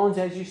flesh and bones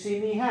as you see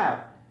me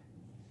have.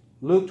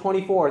 Luke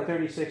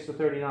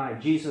 24:36-39.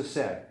 Jesus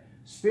said,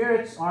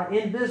 spirits are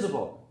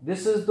invisible.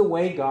 This is the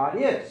way God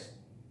is.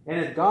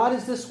 And if God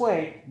is this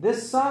way,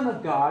 this Son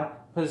of God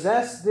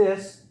possesses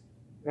this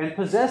and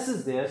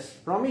possesses this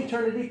from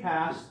eternity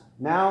past,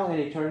 now and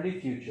eternity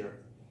future,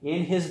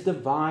 in his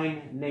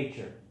divine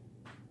nature.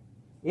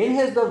 In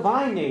his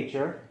divine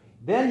nature,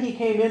 then he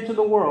came into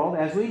the world,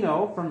 as we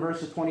know from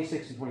verses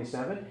 26 and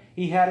 27,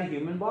 he had a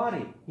human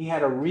body. He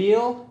had a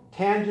real,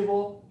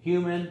 tangible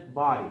human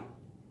body.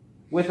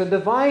 With a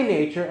divine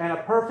nature and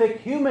a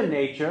perfect human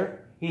nature,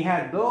 he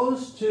had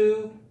those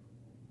two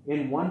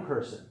in one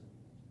person.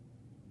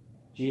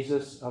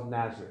 Jesus of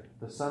Nazareth,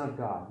 the Son of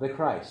God, the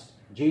Christ,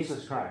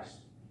 Jesus Christ.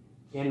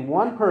 In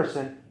one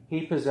person,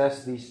 he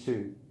possessed these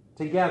two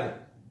together.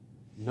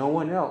 No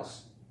one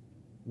else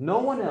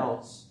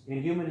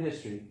in human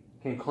history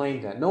can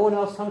claim that. No one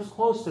else comes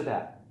close to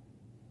that.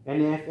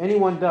 And if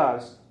anyone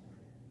does,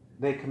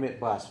 they commit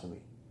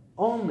blasphemy.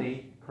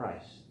 Only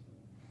Christ.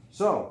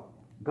 So,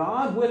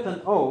 God with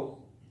an oath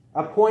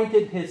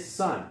appointed his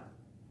Son.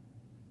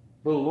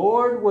 The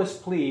Lord was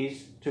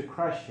pleased to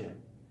crush him,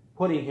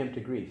 putting him to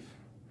grief.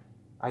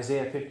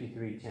 Isaiah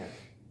 53:10.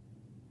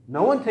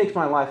 No one takes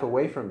my life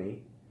away from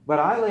me, but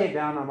I lay it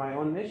down on my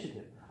own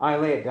initiative. I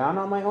lay it down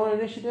on my own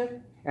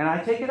initiative, and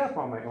I take it up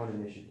on my own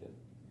initiative.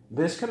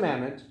 This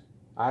commandment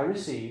I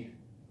received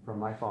from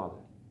my Father.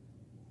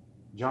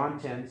 John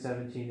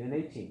 10:17 and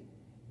 18.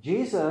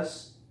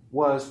 Jesus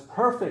was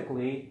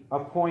perfectly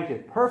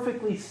appointed,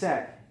 perfectly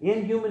set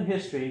in human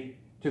history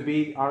to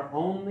be our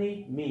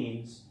only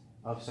means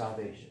of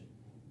salvation.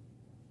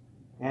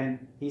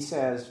 And he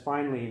says,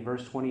 finally, in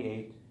verse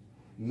 28,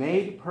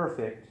 made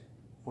perfect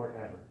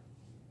forever.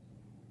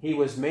 He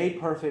was made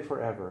perfect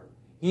forever.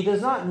 He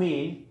does not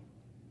mean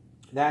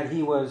that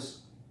he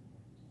was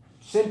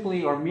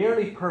simply or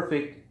merely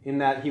perfect in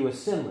that he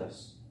was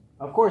sinless.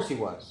 Of course he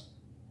was.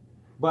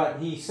 But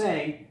he's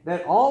saying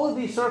that all of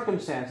these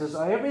circumstances,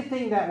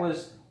 everything that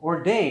was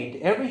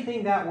ordained,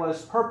 everything that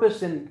was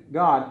purposed in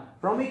God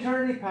from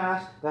eternity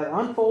past, that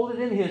unfolded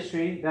in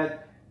history,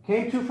 that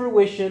came to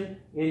fruition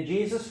in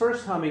Jesus'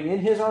 first coming, in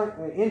his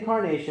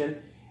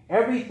incarnation,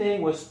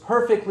 everything was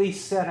perfectly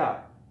set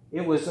up.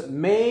 It was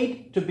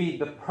made to be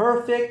the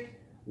perfect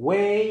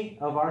way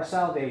of our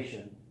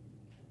salvation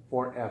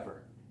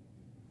forever.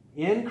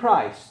 In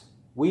Christ,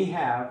 we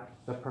have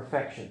the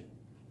perfection.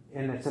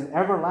 And it's an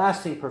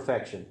everlasting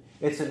perfection.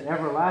 It's an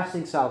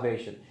everlasting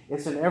salvation.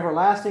 It's an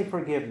everlasting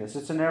forgiveness.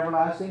 It's an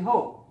everlasting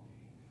hope.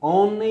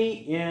 Only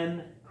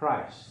in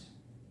Christ.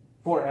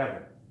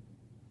 Forever.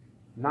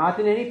 Not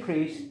in any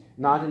priest,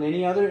 not in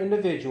any other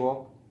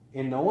individual,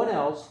 in no one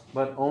else,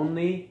 but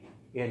only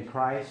in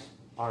Christ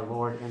our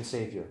Lord and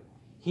Savior.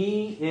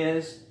 He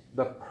is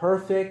the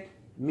perfect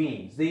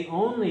means, the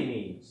only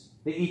means,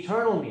 the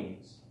eternal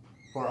means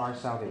for our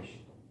salvation.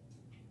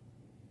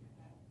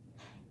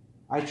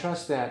 I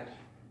trust that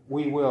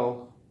we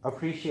will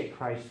appreciate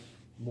Christ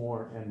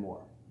more and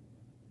more,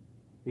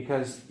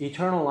 because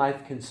eternal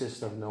life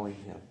consists of knowing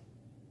him.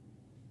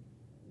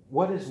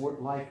 What is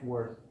life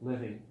worth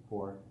living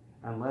for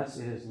unless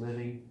it is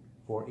living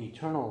for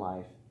eternal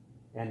life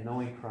and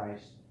knowing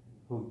Christ,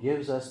 who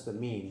gives us the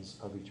means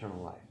of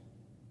eternal life?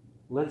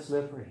 Let's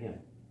live for him.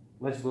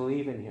 Let's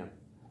believe in him.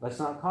 Let's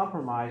not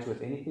compromise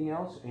with anything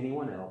else,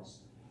 anyone else,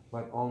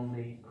 but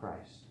only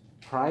Christ.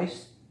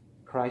 Christ,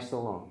 Christ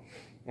alone.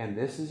 And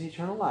this is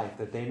eternal life,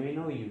 that they may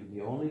know you,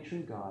 the only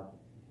true God,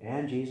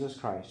 and Jesus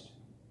Christ,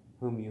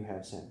 whom you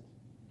have sent.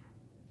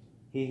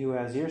 He who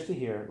has ears to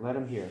hear, let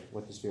him hear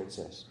what the Spirit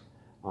says.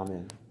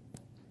 Amen.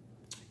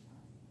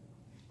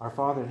 Our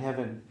Father in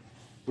heaven,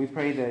 we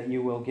pray that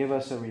you will give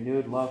us a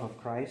renewed love of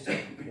Christ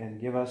and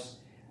give us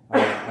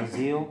a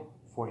zeal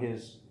for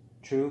his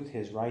truth,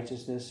 his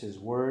righteousness, his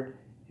word,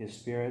 his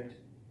Spirit,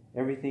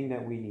 everything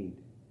that we need.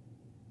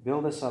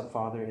 Build us up,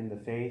 Father, in the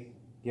faith.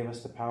 Give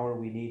us the power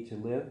we need to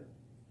live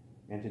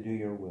and to do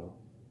your will.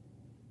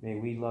 May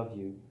we love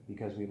you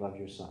because we love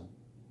your Son.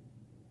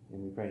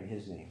 And we pray in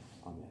his name.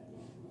 Amen.